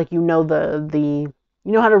beginner, like you know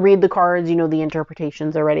you know how to read the cards, you know the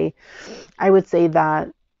interpretations already. I would say that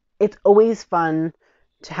it's always fun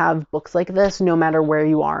to have books like this, no matter where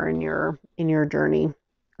you are in your journey,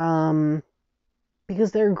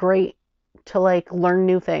 because they're great to like learn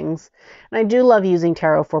new things. And I do love using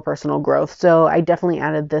tarot for personal growth. So I definitely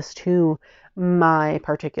added this to my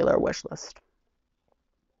particular wish list.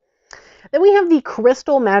 Then we have the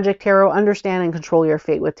Crystal Magic Tarot, Understand and Control Your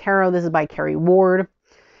Fate with Tarot. This is by Carrie Ward.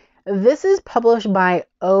 This is published by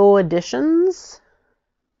O Editions.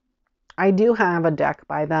 I do have a deck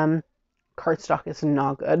by them. Cardstock is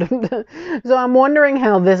not good. So I'm wondering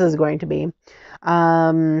how this is going to be.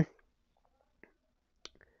 I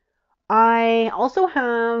also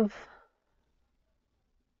have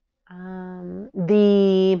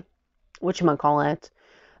the, whatchamacallit,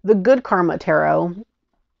 the Good Karma Tarot.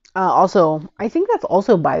 Also, I think that's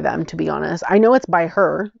also by them, to be honest. I know it's by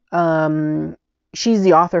her. She's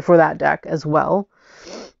the author for that deck as well.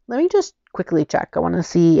 Let me just quickly check. I want to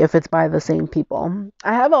see if it's by the same people.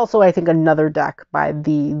 I have also, I think, another deck by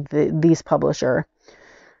these publisher.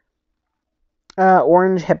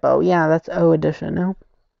 Orange Hippo. Yeah, that's O Edition. No?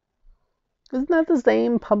 Isn't that the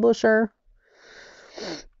same publisher?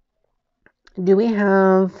 Do we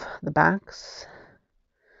have the backs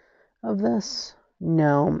of this?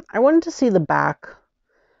 No. I wanted to see the back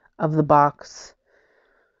of the box.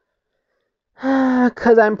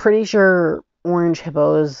 Because I'm pretty sure Orange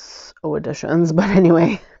Hippo is O Editions. But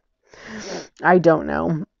anyway, I don't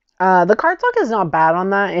know. The cardstock is not bad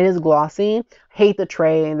on that. It is glossy. Hate the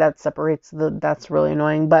tray that separates that's really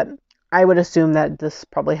annoying. But I would assume that this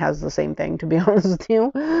probably has the same thing, to be honest with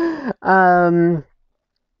you.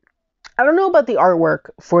 I don't know about the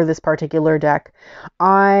artwork for this particular deck.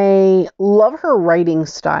 I love her writing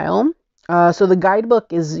style. So the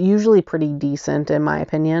guidebook is usually pretty decent in my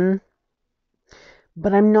opinion.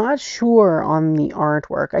 But I'm not sure on the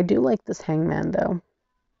artwork. I do like this hangman though.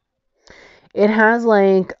 It has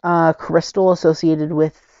like a crystal associated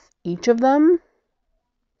with each of them.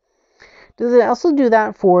 Does it also do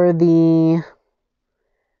that for the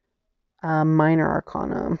minor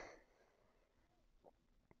arcana?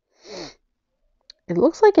 It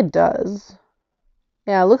looks like it does.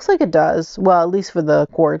 Yeah, it looks like it does. Well, at least for the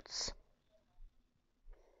quartz.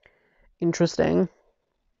 Interesting.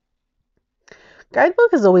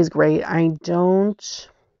 Guidebook is always great.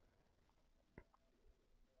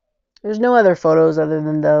 There's no other photos other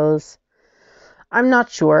than those. I'm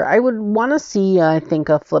not sure. I would want to see, I think,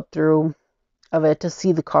 a flip through of it to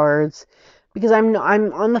see the cards. Because I'm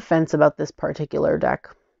on the fence about this particular deck.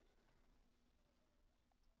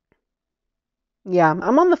 Yeah,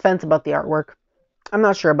 I'm on the fence about the artwork. I'm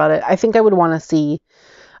not sure about it. I think I would want to see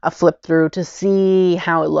a flip through to see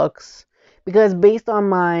how it looks. Because based on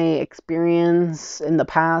my experience in the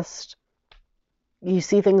past, you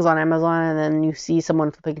see things on Amazon and then you see someone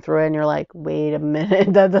flipping through it and you're like, wait a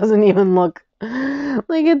minute, that doesn't even look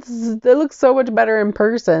like it looks so much better in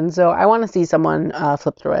person. So I want to see someone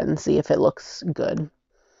flip through it and see if it looks good.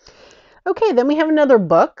 Okay, then we have another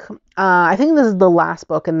book. I think this is the last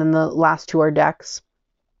book and then the last two are decks.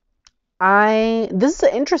 This is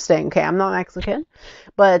interesting. Okay, I'm not Mexican,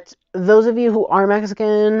 but those of you who are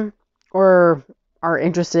Mexican or are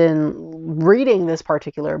interested in reading this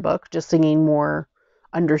particular book, just to gain more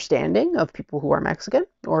understanding of people who are Mexican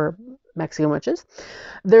or Mexican witches,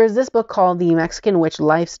 there's this book called The Mexican Witch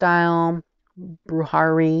Lifestyle,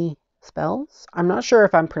 Brujery Spells. I'm not sure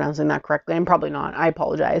if I'm pronouncing that correctly. I'm probably not. I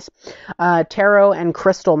apologize. Tarot and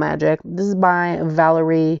Crystal Magic. This is by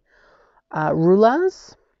Valerie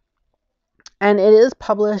Rulas. And it is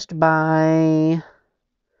published by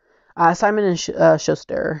Simon &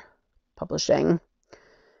 Schuster Publishing.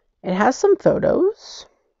 It has some photos.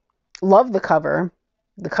 Love the cover.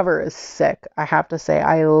 The cover is sick. I have to say,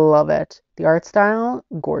 I love it. The art style,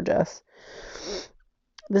 gorgeous.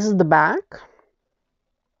 This is the back.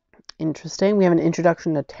 Interesting. We have an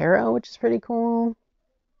introduction to tarot, which is pretty cool.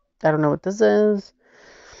 I don't know what this is.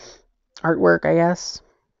 Artwork, I guess.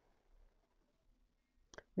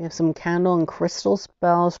 We have some candle and crystal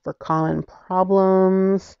spells for common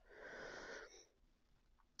problems.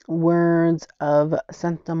 Words of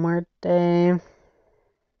Santa Muerte.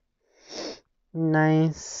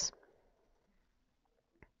 Nice.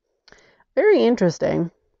 Very interesting,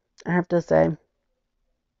 I have to say.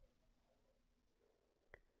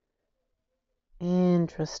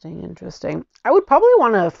 Interesting. I would probably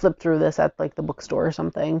want to flip through this at like the bookstore or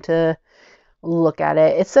something to look at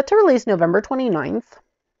it. It's set to release November 29th.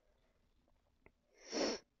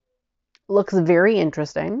 Looks very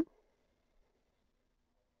interesting.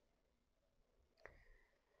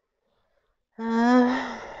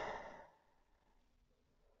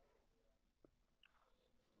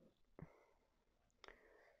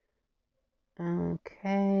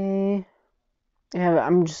 Okay. Yeah,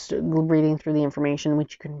 I'm just reading through the information,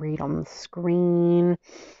 which you can read on the screen.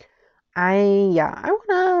 I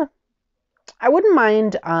wouldn't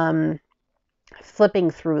mind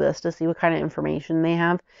flipping through this to see what kind of information they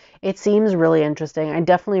have. It seems really interesting. I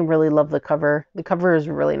definitely really love the cover. The cover is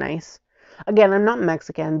really nice. Again, I'm not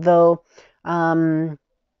Mexican, though. Part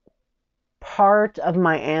of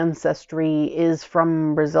my ancestry is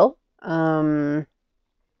from Brazil.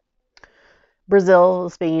 Brazil,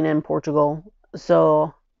 Spain, and Portugal.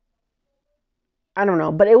 So I don't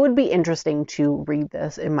know, but it would be interesting to read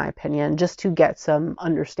this, in my opinion, just to get some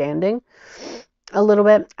understanding a little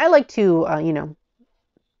bit. I like to,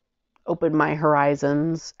 open my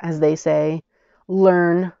horizons, as they say,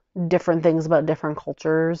 learn different things about different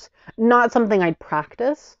cultures. Not something I'd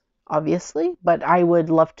practice, obviously, but I would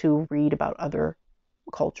love to read about other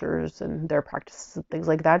cultures and their practices and things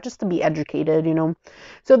like that, just to be educated.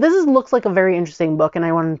 So looks like a very interesting book, and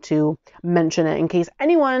I wanted to mention it in case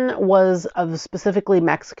anyone was of specifically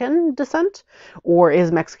Mexican descent or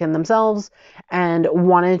is Mexican themselves and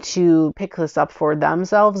wanted to pick this up for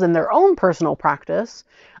themselves in their own personal practice.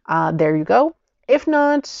 There you go. If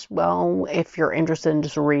not, well, if you're interested in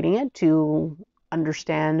just reading it to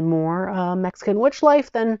understand more Mexican witch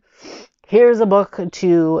life, then here's a book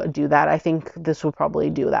to do that. I think this will probably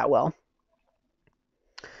do that well.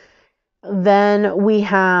 Then we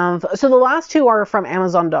have, so the last two are from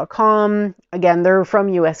Amazon.com. Again, they're from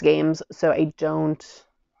US Games, so I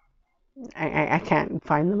can't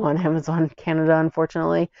find them on Amazon Canada,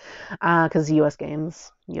 unfortunately, because US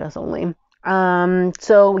Games, US only.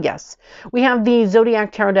 So yes, we have the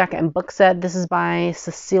Zodiac Tarot Deck and book set. This is by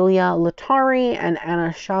Cecilia Latari and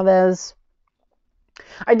Anna Chavez.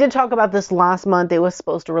 I did talk about this last month. It was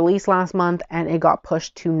supposed to release last month, and it got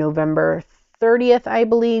pushed to November 30th, I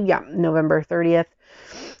believe. Yeah, November 30th.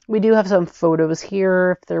 We do have some photos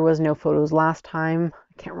here. If there was no photos last time,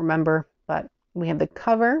 I can't remember, but we have the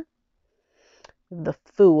cover, the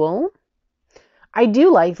Fool. I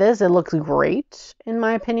do like this. It looks great, in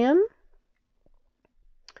my opinion.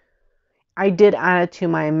 I did add it to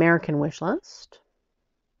my American wish list.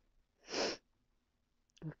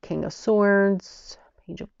 King of Swords,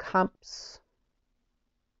 Page of Cups,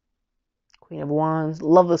 Queen of Wands.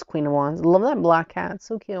 Love this Queen of Wands. Love that black cat.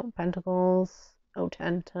 So cute. Pentacles. Oh,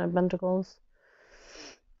 10 of Pentacles.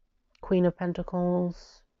 Queen of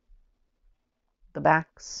Pentacles. The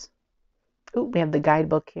backs. Oh, we have the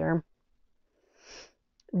guidebook here.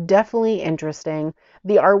 Definitely interesting.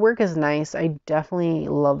 The artwork is nice. I definitely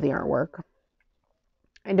love the artwork.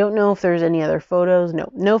 I don't know if there's any other photos.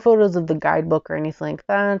 No photos of the guidebook or anything like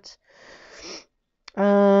that.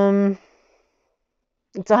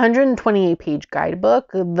 It's a 128-page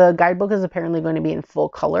guidebook. The guidebook is apparently going to be in full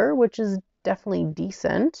color, which is definitely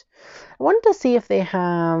decent. I wanted to see if they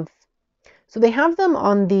have... So they have them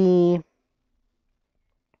on the...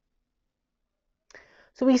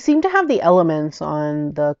 So we seem to have the elements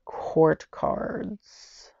on the court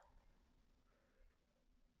cards.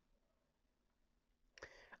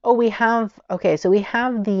 Oh, we have... Okay, so we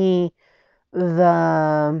have the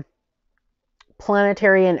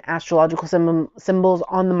planetary and astrological symbols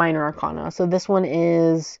on the minor arcana. So this one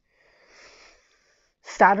is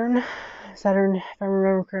Saturn, if I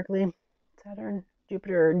remember correctly. Saturn,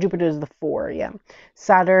 Jupiter is the 4, yeah.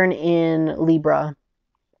 Saturn in Libra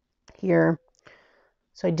here.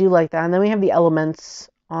 So I do like that. And then we have the elements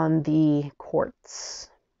on the quartz.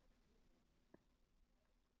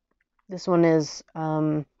 This one is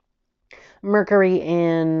Mercury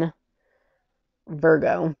in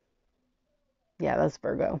Virgo. Yeah, that's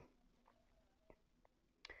Virgo.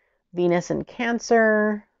 Venus in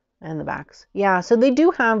Cancer, and the backs. Yeah, so they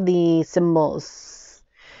do have the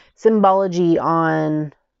symbology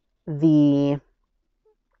on the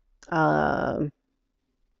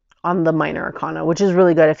minor arcana, which is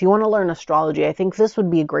really good. If you want to learn astrology, I think this would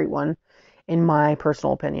be a great one, in my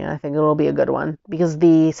personal opinion. I think it'll be a good one because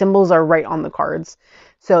the symbols are right on the cards.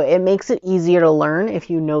 So it makes it easier to learn if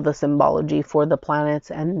you know the symbology for the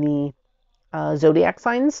planets and the zodiac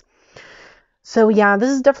signs. So yeah,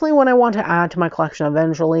 this is definitely one I want to add to my collection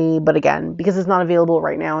eventually. But again, because it's not available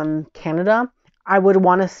right now in Canada, I would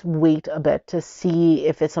want to wait a bit to see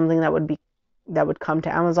if it's something that would come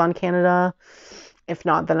to Amazon Canada. If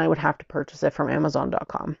not, then I would have to purchase it from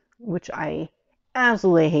Amazon.com, which I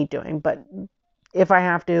absolutely hate doing. But if I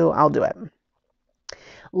have to, I'll do it.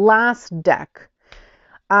 Last deck.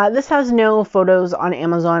 This has no photos on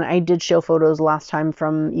Amazon. I did show photos last time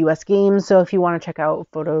from US Games, so if you want to check out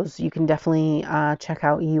photos, you can definitely check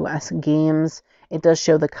out US Games. It does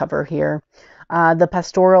show the cover here. The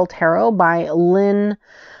Pastoral Tarot by Lynn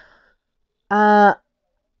Arajo.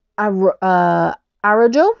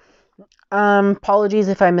 Apologies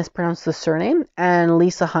if I mispronounced the surname. And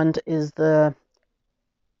Lisa Hunt is the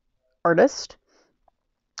artist.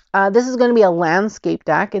 This is going to be a landscape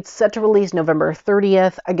deck. It's set to release November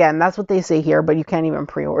 30th. Again, that's what they say here, but you can't even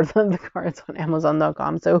pre-order the cards on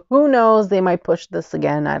Amazon.com. So who knows? They might push this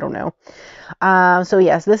again. I don't know. So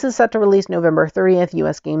yes, this is set to release November 30th.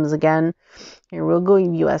 US Games again. Here, we'll go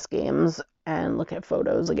US Games and look at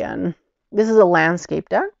photos again. This is a landscape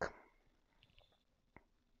deck.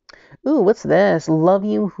 Ooh, what's this? Love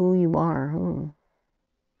You Who You Are. Ooh.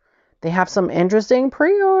 They have some interesting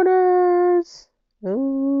pre-orders.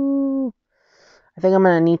 Ooh. I think I'm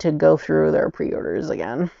going to need to go through their pre-orders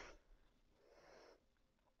again.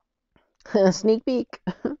 Sneak peek.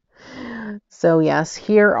 So yes,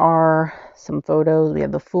 here are some photos. We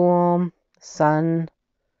have the Fool, Sun,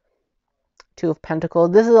 Two of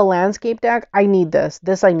Pentacles. This is a landscape deck. I need this.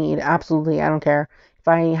 This I need. Absolutely. I don't care. If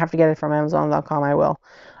I have to get it from Amazon.com, I will.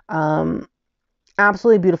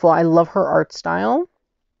 Absolutely beautiful. I love her art style.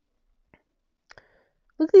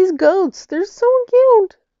 Look at these goats. They're so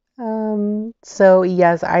cute. So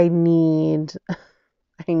yes, I need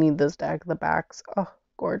this deck. The backs. Oh,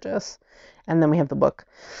 gorgeous. And then we have the book.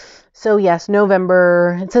 So yes,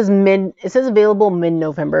 November. It says available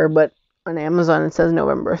mid-November, but on Amazon it says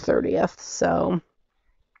November 30th. So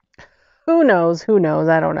who knows?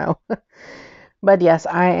 I don't know. But yes,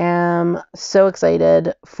 I am so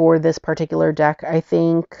excited for this particular deck. I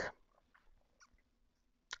think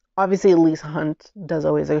obviously Lisa Hunt does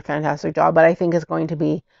always a fantastic job, but I think it's going to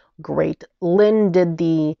be great. Lynn did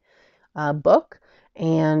the book,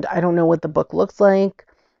 and I don't know what the book looks like.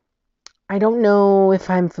 I don't know if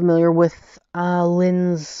I'm familiar with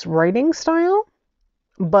Lynn's writing style,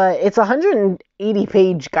 but it's a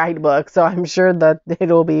 180-page guidebook, so I'm sure that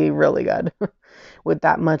it'll be really good. With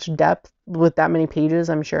that much depth, with that many pages,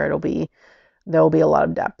 I'm sure there'll be a lot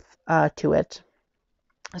of depth to it.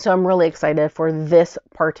 So I'm really excited for this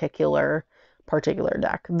particular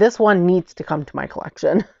deck. This one needs to come to my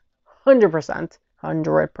collection.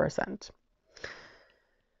 100%.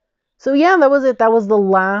 So yeah, that was it. That was the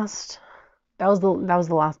last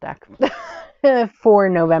deck for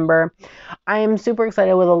November. I am super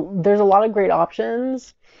excited there's a lot of great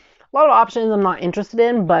options. A lot of options I'm not interested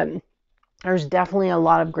in, but there's definitely a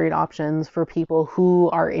lot of great options for people who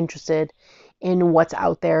are interested in what's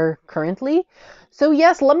out there currently. So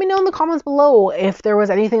yes, let me know in the comments below if there was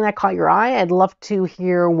anything that caught your eye. I'd love to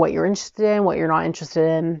hear what you're interested in, what you're not interested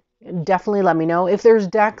in. Definitely let me know. If there's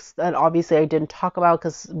decks that obviously I didn't talk about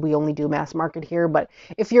because we only do mass market here, but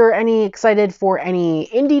if you're excited for any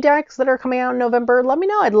indie decks that are coming out in November, let me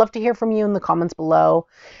know. I'd love to hear from you in the comments below.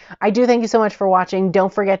 I do thank you so much for watching.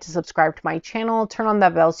 Don't forget to subscribe to my channel. Turn on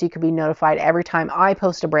that bell so you can be notified every time I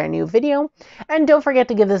post a brand new video. And don't forget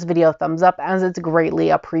to give this video a thumbs up as it's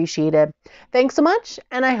greatly appreciated. Thanks so much,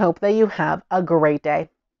 and I hope that you have a great day.